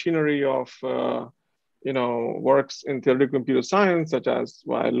heavy machinery of works in theoretical computer science, such as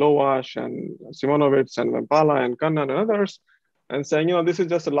by Lowash and Simonovitz and Vempala and Kannan and others, and saying, this is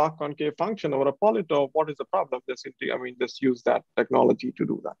just a log concave function over a polytope. What is the problem? Just use that technology to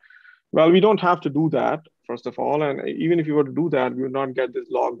do that. Well, we don't have to do that, first of all. And even if you were to do that, we would not get this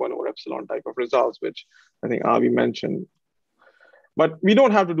log 1 over epsilon type of results, which I think Avi mentioned. But we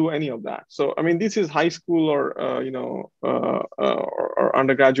don't have to do any of that. So, this is high school or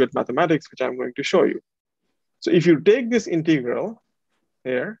undergraduate mathematics, which I'm going to show you. So if you take this integral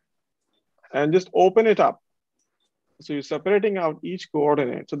here and just open it up, so you're separating out each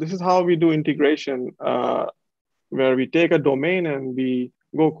coordinate. So this is how we do integration, where we take a domain and we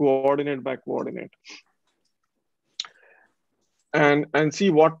go coordinate by coordinate. And see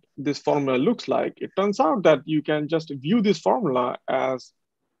what this formula looks like. It turns out that you can just view this formula as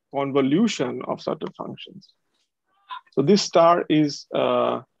convolution of certain functions. So this star is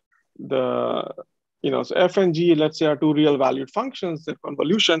so f and g, let's say, are two real valued functions. The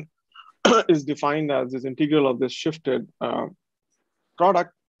convolution is defined as this integral of this shifted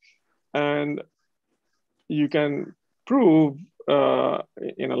product. And you can prove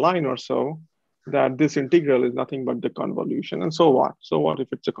in a line or so that this integral is nothing but the convolution. And so what? So what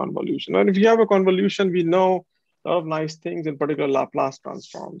if it's a convolution? And if you have a convolution, we know a lot of nice things, in particular Laplace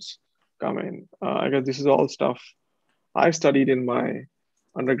transforms come in. I guess this is all stuff I studied in my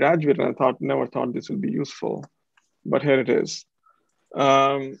undergraduate, and I never thought this would be useful, but here it is.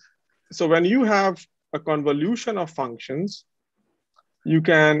 So when you have a convolution of functions, you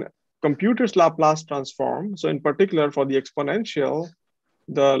can compute its Laplace transform. So in particular for the exponential,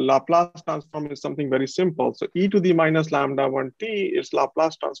 the Laplace transform is something very simple. So e to the minus lambda 1t, its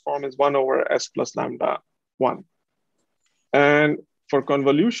Laplace transform is 1 over s plus lambda 1. And for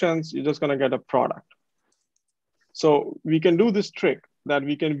convolutions, you're just going to get a product. So we can do this trick that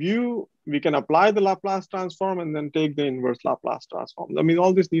we can apply the Laplace transform and then take the inverse Laplace transform. I mean,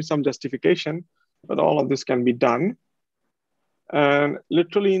 all this needs some justification, but all of this can be done. And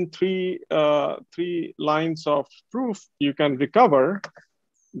literally in three lines of proof, you can recover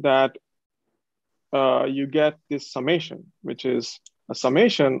that you get this summation, which is a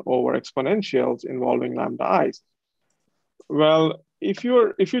summation over exponentials involving lambda i's. Well, if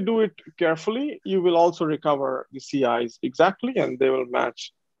you do it carefully, you will also recover the CIs exactly, and they will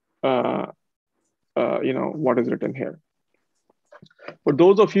match, what is written here. For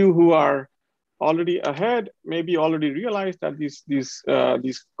those of you who are already ahead, maybe already realized that these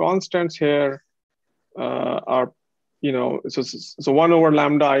constants here are, so 1 over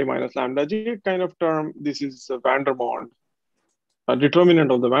lambda I minus lambda G kind of term. This is a Vandermonde, a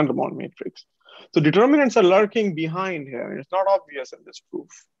determinant of the Vandermonde matrix. So determinants are lurking behind here. It's not obvious in this proof.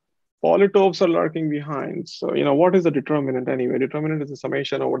 Polytopes are lurking behind. So, what is the determinant anyway? Determinant is a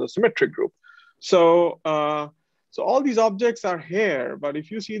summation over the symmetric group. So, so all these objects are here, but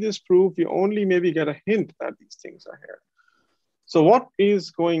if you see this proof, you only maybe get a hint that these things are here. So what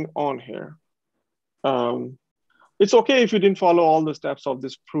is going on here? It's okay if you didn't follow all the steps of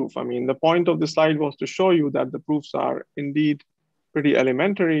this proof. I mean, the point of the slide was to show you that the proofs are indeed pretty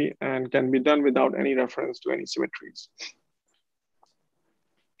elementary and can be done without any reference to any symmetries.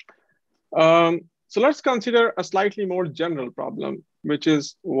 So let's consider a slightly more general problem, which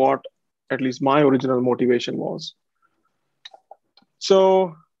is what at least my original motivation was.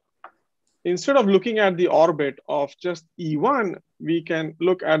 So instead of looking at the orbit of just E1, we can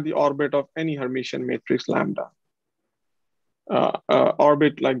look at the orbit of any Hermitian matrix lambda.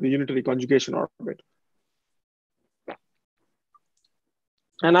 Orbit like the unitary conjugation orbit.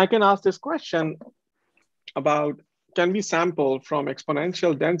 And I can ask this question about, can we sample from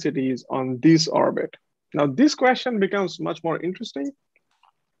exponential densities on this orbit? Now this question becomes much more interesting,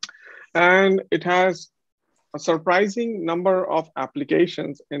 and it has a surprising number of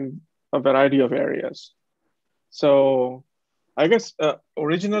applications in a variety of areas. So I guess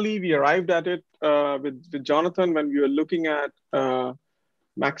originally we arrived at it with Jonathan when we were looking at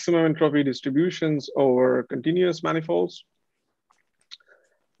maximum entropy distributions over continuous manifolds.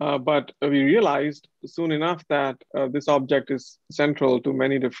 But we realized soon enough that this object is central to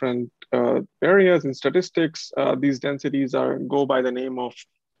many different areas in statistics. These densities go by the name of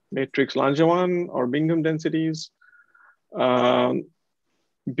matrix Langevin or Bingham densities.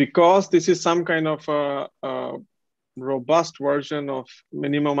 Because this is some kind of a robust version of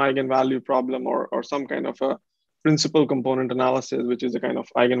minimum eigenvalue problem or some kind of a principal component analysis, which is a kind of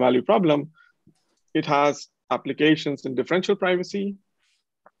eigenvalue problem, it has applications in differential privacy.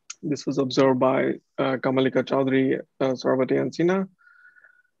 This was observed by Kamalika Chaudhary, Sarvate, and Sinha.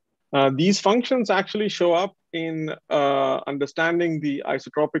 These functions actually show up in understanding the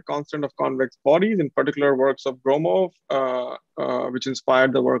isotropic constant of convex bodies, in particular works of Gromov, which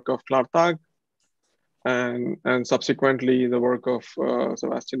inspired the work of Klartag, and subsequently the work of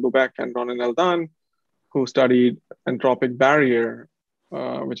Sebastian Bubek and Ronen Eldan, who studied entropic barrier,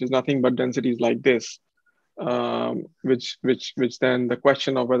 which is nothing but densities like this. Which then the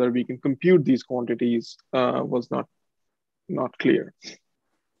question of whether we can compute these quantities was not clear.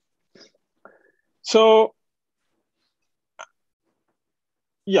 So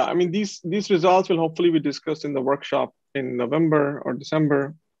yeah, I mean, these results will hopefully be discussed in the workshop in November or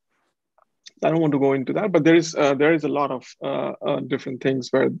December. I don't want to go into that, but there is a lot of different things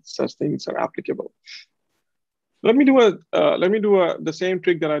where such things are applicable. Let me do the same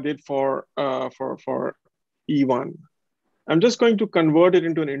trick that I did for E1. I'm just going to convert it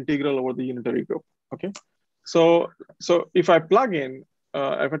into an integral over the unitary group. Okay, so if I plug in,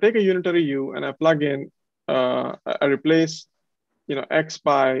 if I take a unitary U and I plug in, I replace x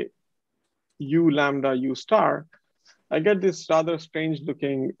by u lambda u star, I get this rather strange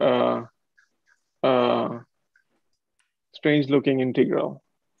looking integral,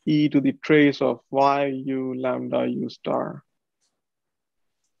 e to the trace of y u lambda u star.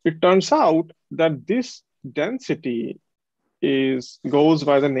 It turns out that this density goes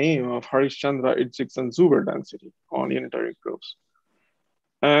by the name of Harishchandra, Idzik, and Zuber density on unitary groups.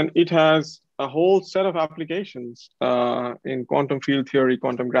 And it has a whole set of applications in quantum field theory,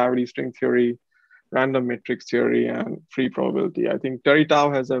 quantum gravity string theory, random matrix theory, and free probability. I think Terry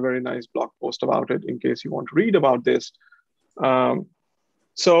Tao has a very nice blog post about it in case you want to read about this.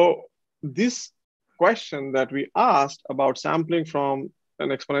 So this question that we asked about sampling from an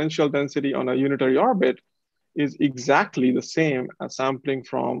exponential density on a unitary orbit is exactly the same as sampling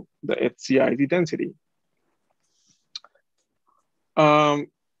from the HCIZ density.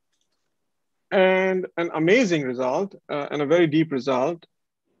 And an amazing result and a very deep result.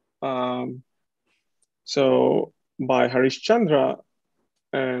 So by Harish Chandra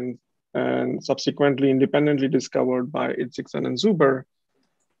and subsequently independently discovered by Itzikson and Zuber,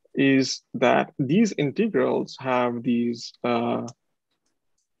 is that these integrals have these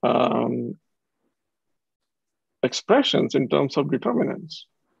expressions in terms of determinants.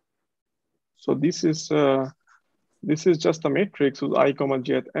 So this is just a matrix whose I,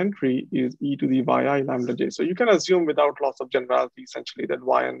 jth entry is e to the yi lambda j. So you can assume without loss of generality essentially that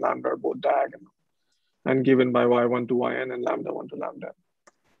y and lambda are both diagonal and given by y1 to yn and lambda1 to lambda.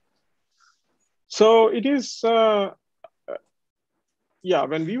 So it is, yeah,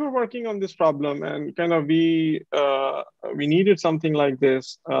 when we were working on this problem and kind of we needed something like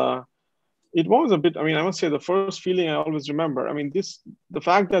this, it was a bit, I mean, I must say the first feeling I always remember, I mean, the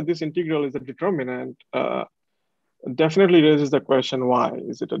fact that this integral is a determinant definitely raises the question, why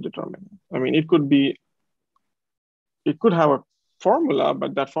is it a determinant? I mean, it could have a formula,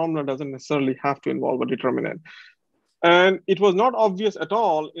 but that formula doesn't necessarily have to involve a determinant. And it was not obvious at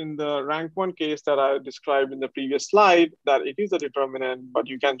all in the rank 1 case that I described in the previous slide that it is a determinant, but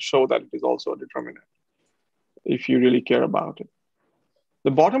you can show that it is also a determinant if you really care about it. The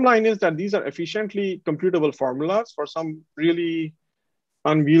bottom line is that these are efficiently computable formulas for some really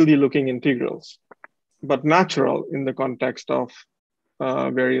unwieldy looking integrals, but natural in the context of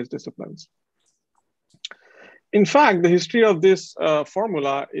various disciplines. In fact, the history of this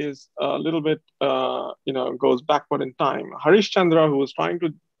formula is a little bit, goes backward in time. Harish Chandra, who was trying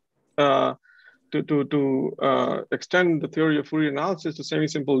to extend the theory of Fourier analysis to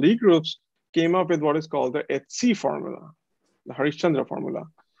semi-simple Lie groups, came up with what is called the HC formula, the Harish Chandra formula,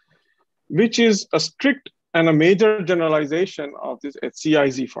 which is a strict and a major generalization of this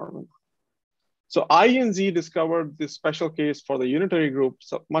HCIZ formula. So I and Z discovered this special case for the unitary group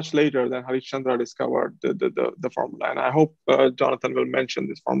much later than Harish Chandra discovered the formula. And I hope Jonathan will mention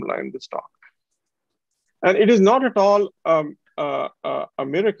this formula in this talk. And it is not at all a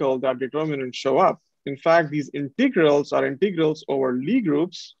miracle that determinants show up. In fact, these integrals are integrals over Lie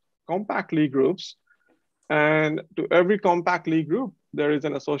groups, compact Lie groups. And to every compact Lie group, there is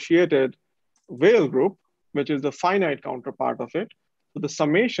an associated Weyl group, which is the finite counterpart of it. So the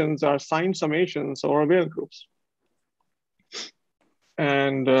summations are signed summations over Weyl groups.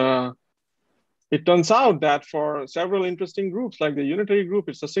 And it turns out that for several interesting groups, like the unitary group,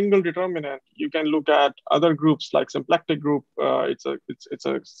 it's a single determinant. You can look at other groups like symplectic group. It's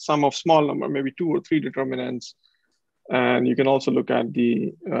a sum of small number, maybe 2 or 3 determinants. And you can also look at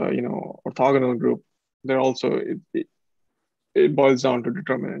the orthogonal group. They're also, it boils down to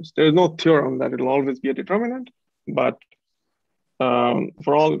determinants. There's no theorem that it'll always be a determinant, but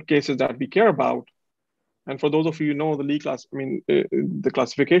for all cases that we care about, and for those of you who know the Lie class, I mean, the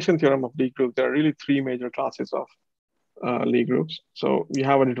classification theorem of Lie groups, there are really 3 major classes of Lie groups. So we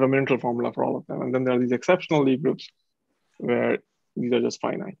have a determinantal formula for all of them. And then there are these exceptional Lie groups where these are just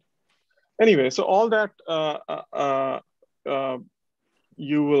finite. Anyway, so all that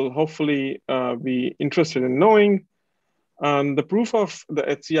you will hopefully be interested in knowing. The proof of the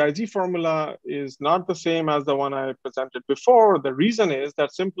HCIZ formula is not the same as the one I presented before. The reason is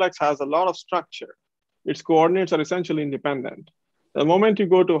that simplex has a lot of structure. Its coordinates are essentially independent. The moment you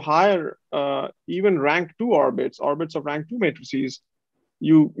go to higher, even rank 2 orbits of rank 2 matrices,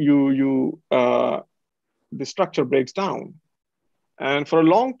 the structure breaks down. And for a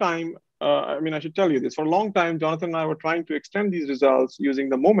long time, I mean, I should tell you this, for a long time, Jonathan and I were trying to extend these results using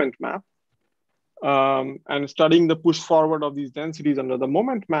the moment map. And studying the push forward of these densities under the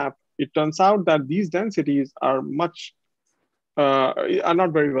moment map, it turns out that these densities are are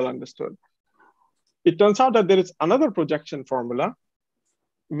not very well understood. It turns out that there is another projection formula,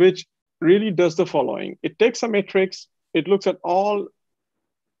 which really does the following. It takes a matrix, it looks at all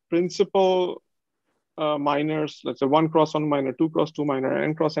principal minors, let's say 1 cross 1 minor, 2 cross 2 minor,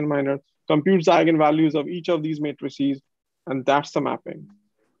 n cross n minor, computes the eigenvalues of each of these matrices, and that's the mapping.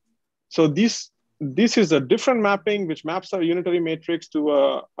 So this is a different mapping which maps a unitary matrix to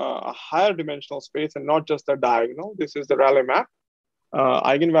a higher dimensional space and not just a diagonal. This is the Rayleigh map.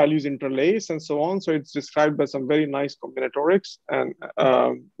 Eigenvalues interlace and so on. So it's described by some very nice combinatorics, and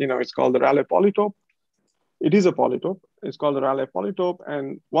it's called the Rayleigh polytope. It is a polytope. It's called the Rayleigh polytope.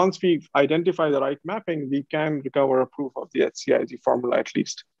 And once we identify the right mapping, we can recover a proof of the HCIZ formula, at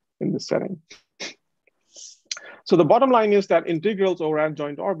least in this setting. So the bottom line is that integrals over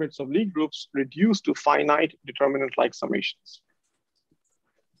adjoint orbits of Lie groups reduce to finite determinant-like summations.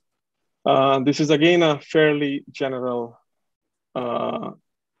 This is again a fairly general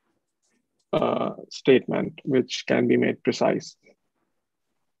statement, which can be made precise.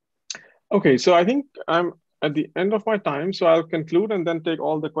 Okay, so I think I'm at the end of my time, so I'll conclude and then take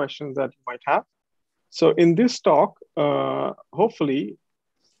all the questions that you might have. So in this talk, hopefully,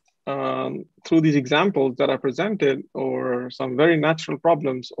 through these examples that I presented, or some very natural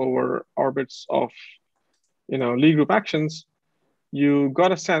problems over orbits of, Lie group actions, you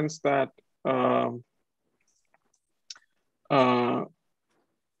got a sense that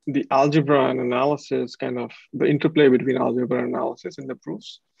the algebra and analysis, kind of the interplay between algebra and analysis in the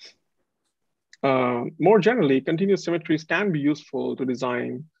proofs. More generally, continuous symmetries can be useful to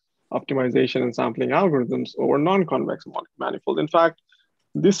design optimization and sampling algorithms over non-convex manifolds. In fact,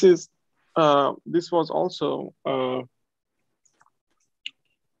 this was also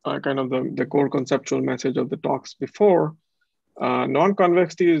kind of the core conceptual message of the talks before.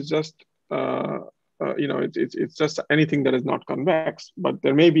 Non-convexity is just it's just anything that is not convex, but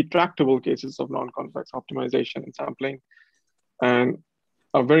there may be tractable cases of non-convex optimization and sampling. And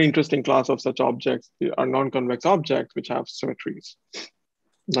a very interesting class of such objects are non-convex objects which have symmetries,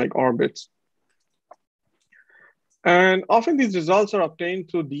 like orbits. And often these results are obtained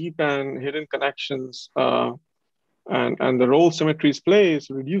through deep and hidden connections. And the role symmetries play is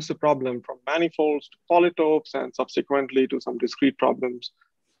to reduce the problem from manifolds to polytopes and subsequently to some discrete problems.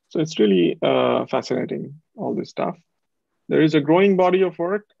 So it's really fascinating, all this stuff. There is a growing body of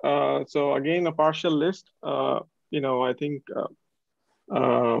work. So again, a partial list. I think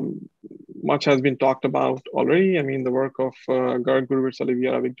much has been talked about already. I mean, the work of Gerd Gurwitz,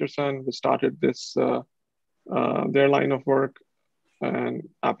 Oliviera Victorson, who started this, their line of work and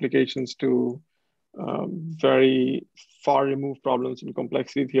applications to very far removed problems in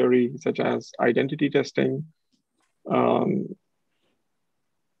complexity theory, such as identity testing,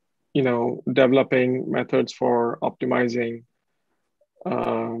 developing methods for optimizing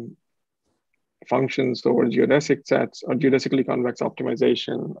functions over geodesic sets or geodesically convex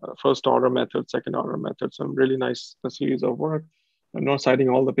optimization, first order methods, second order methods, some really nice series of work. I'm not citing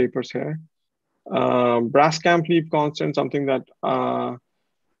all the papers here. Braskamp leap constant, something that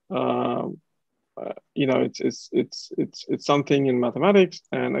it's something in mathematics,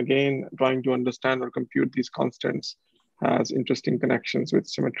 and again, trying to understand or compute these constants has interesting connections with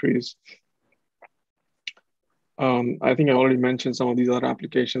symmetries. I think I already mentioned some of these other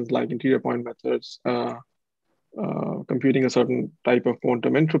applications like interior point methods, computing a certain type of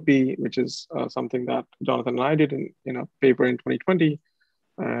quantum entropy, which is something that Jonathan and I did in a paper in 2020.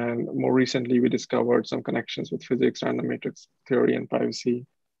 And more recently, we discovered some connections with physics, random matrix theory, and privacy.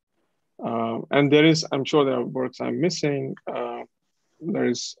 And there is, I'm sure there are works I'm missing. There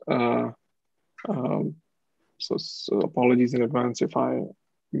is, so apologies in advance if I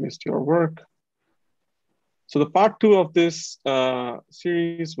missed your work. So the part 2 of this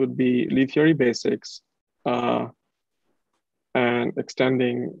series would be Lie theory basics and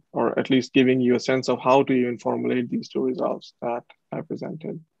extending, or at least giving you a sense of how to even formulate these 2 results that I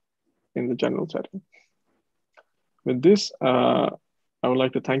presented in the general setting. With this, I would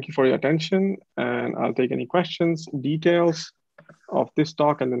like to thank you for your attention, and I'll take any questions. Details of this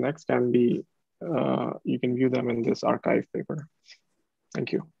talk and the next can be, you can view them in this archive paper.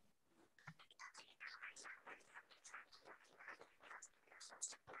 Thank you.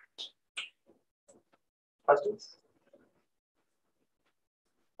 Questions?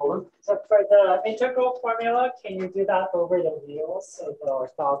 So for the integral formula, can you do that over the wheels of the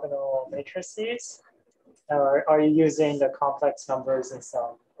orthogonal matrices? Or are you using the complex numbers in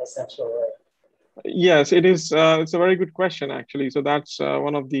some essential way? Yes, it is. It's a very good question, actually. So that's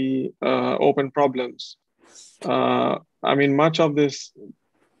one of the open problems. I mean, much of this,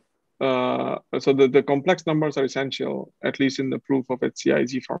 so the complex numbers are essential, at least in the proof of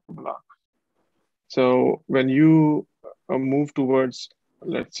HCIZ formula. So when you move towards,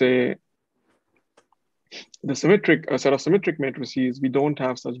 let's say, the symmetric, a set of symmetric matrices, we don't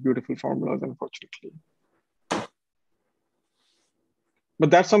have such beautiful formulas, unfortunately. But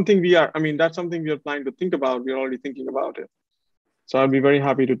that's something we are, I mean, that's something we are planning to think about. We're already thinking about it. So I'd be very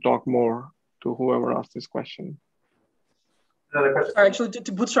happy to talk more to whoever asked this question. Another question? Actually,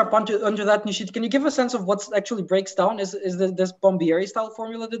 to bootstrap onto that, Nisheeth, can you give a sense of what actually breaks down? Is this Bombieri style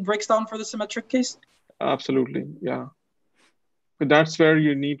formula that breaks down for the symmetric case? Absolutely, yeah. But that's where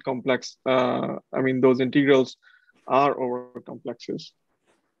you need complex, I mean, those integrals are over complexes.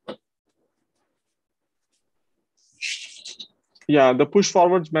 Yeah, the push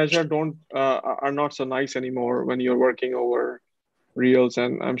forwards measure are not so nice anymore when you're working over reals,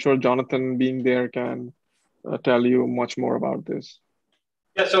 and I'm sure Jonathan being there can tell you much more about this.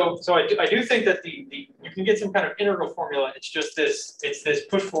 Yeah, so I do think that you can get some kind of integral formula. It's just this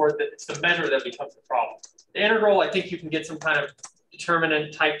push forward that it's the measure that becomes the problem. The integral, I think you can get some kind of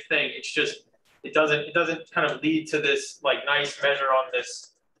determinant type thing. It's just it doesn't kind of lead to this like nice measure on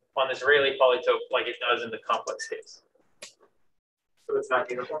this Rayleigh polytope like it does in the complex case. So it's not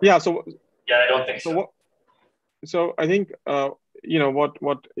uniform. Yeah. So yeah, I don't think so. So I think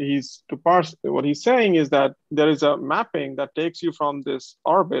what he's saying is that there is a mapping that takes you from this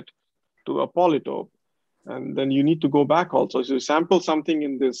orbit to a polytope, and then you need to go back also. So you sample something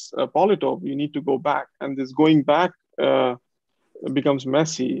in this polytope, you need to go back, and this going back becomes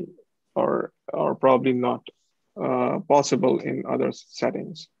messy or probably not possible in other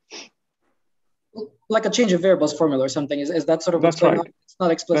settings. Like a change of variables formula or something. Is that sort of that's right? It's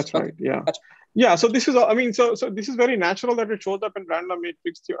not explicit. That's right. Yeah. Yeah. So this is, I mean, so this is very natural that it shows up in random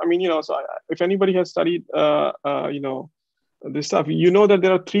matrix theory. I mean, you know, so if anybody has studied, you know, this stuff, you know that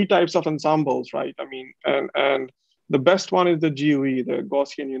there are 3 types of ensembles, right? I mean, and the best one is the GUE, the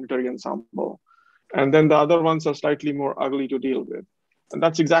Gaussian unitary ensemble, and then the other ones are slightly more ugly to deal with, and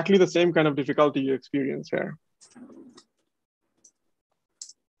that's exactly the same kind of difficulty you experience here.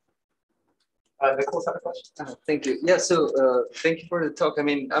 Nicholas had a question. Thank you. Yeah, so thank you for the talk. I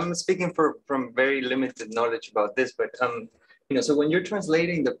mean, I'm speaking from very limited knowledge about this, but you know, so when you're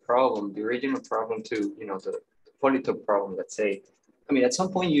translating the problem, the original problem to, you know, the polytope problem, let's say, I mean, at some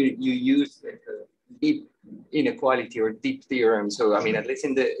point you use like a deep inequality or deep theorem. So I mean, at least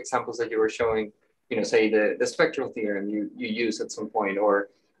in the examples that you were showing, you know, say the spectral theorem you use at some point, or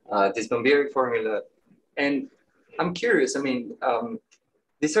this Bombieri formula. And I'm curious, I mean,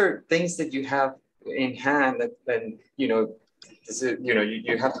 these are things that you have in hand that you know, this is, you know,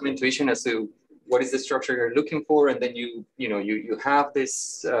 you have some intuition as to what is the structure you're looking for, and then you know, you have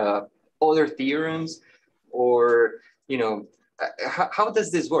this other theorems, or, you know, how does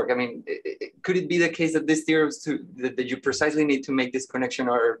this work? I mean, could it be the case that these theorems that you precisely need to make this connection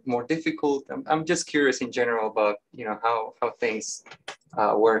are more difficult? I'm just curious in general about, you know, how things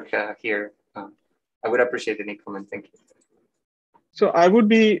work here. I would appreciate any comment. Thank you. So I would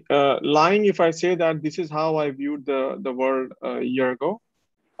be lying if I say that this is how I viewed the world a year ago.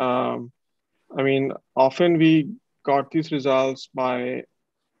 I mean, often we got these results by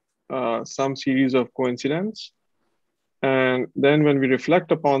some series of coincidence. And then when we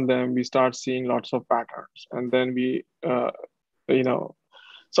reflect upon them, we start seeing lots of patterns. And then we, you know,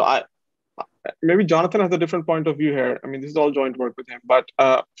 so maybe Jonathan has a different point of view here. I mean, this is all joint work with him. But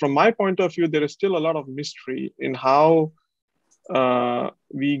from my point of view, there is still a lot of mystery in how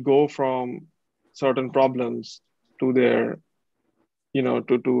we go from certain problems to their, you know,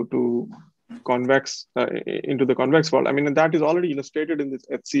 to convex, into the convex world. I mean, and that is already illustrated in this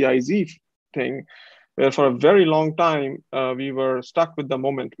HCIZ thing, where for a very long time, we were stuck with the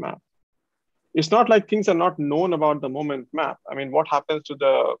moment map. It's not like things are not known about the moment map. I mean, what happens to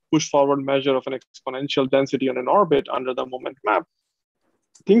the push forward measure of an exponential density on an orbit under the moment map?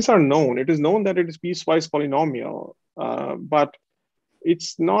 Things are known. It is known that it is piecewise polynomial, but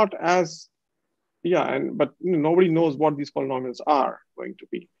it's not as, but nobody knows what these polynomials are going to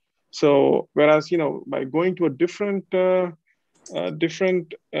be. So whereas, you know, by going to a different way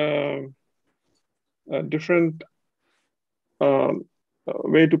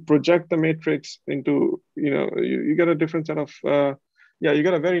to project the matrix into, you know, you get a different set of, you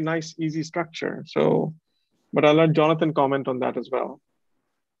get a very nice, easy structure. So, but I'll let Jonathan comment on that as well.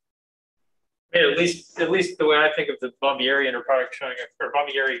 I mean, at least the way I think of the Bombieri inner product showing up, or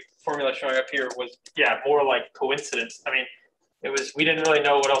Bombieri formula showing up here was, more like coincidence. I mean, we didn't really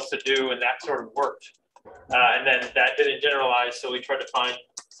know what else to do, and that sort of worked. And then that didn't generalize, so we tried to find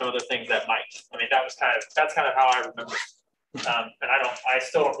some other things that might. I mean, that's kind of how I remember it. And I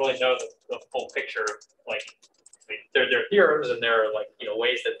still don't really know the full picture. Like, I mean, there are theorems, and there are, like, you know,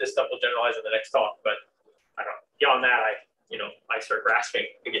 ways that this stuff will generalize in the next talk. But I don't. Beyond that, I start grasping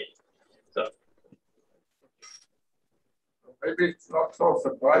again. So. Maybe it's not so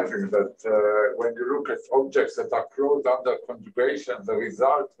surprising that when you look at objects that are closed under conjugation, the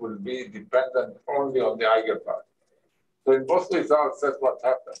result will be dependent only on the eigenvalue. So in both results, that's what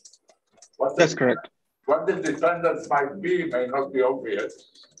happens. That's correct. What the dependence might be may not be obvious.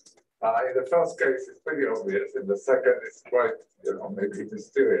 In the first case, it's pretty obvious. In the second, it's quite, you know, maybe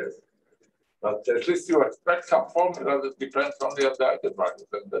mysterious. But at least you expect some formula that depends only on the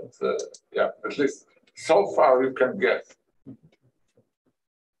eigenvalues. And that's, at least so far you can guess.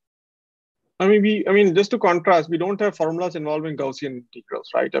 I mean, just to contrast, we don't have formulas involving Gaussian integrals,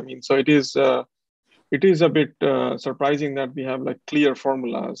 right? I mean, so it is a bit surprising that we have like clear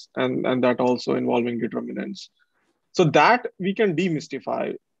formulas and that also involving determinants. So that we can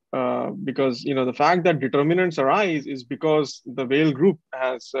demystify because the fact that determinants arise is because the Weyl group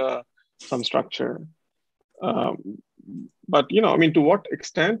has some structure. But I mean, to what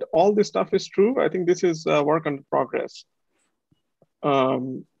extent all this stuff is true, I think this is work in progress.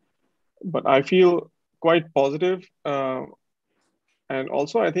 But I feel quite positive. And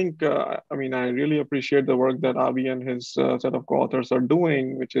also, I think, I mean, I really appreciate the work that Avi and his set of co-authors are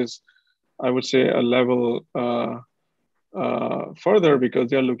doing, which is, I would say, a level further because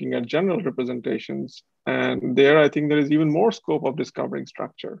they're looking at general representations. And there, I think there is even more scope of discovering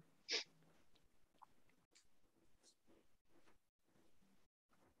structure.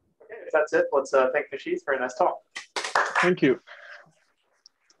 Okay, if that's it, let's thank Nisheeth for a nice talk. Thank you.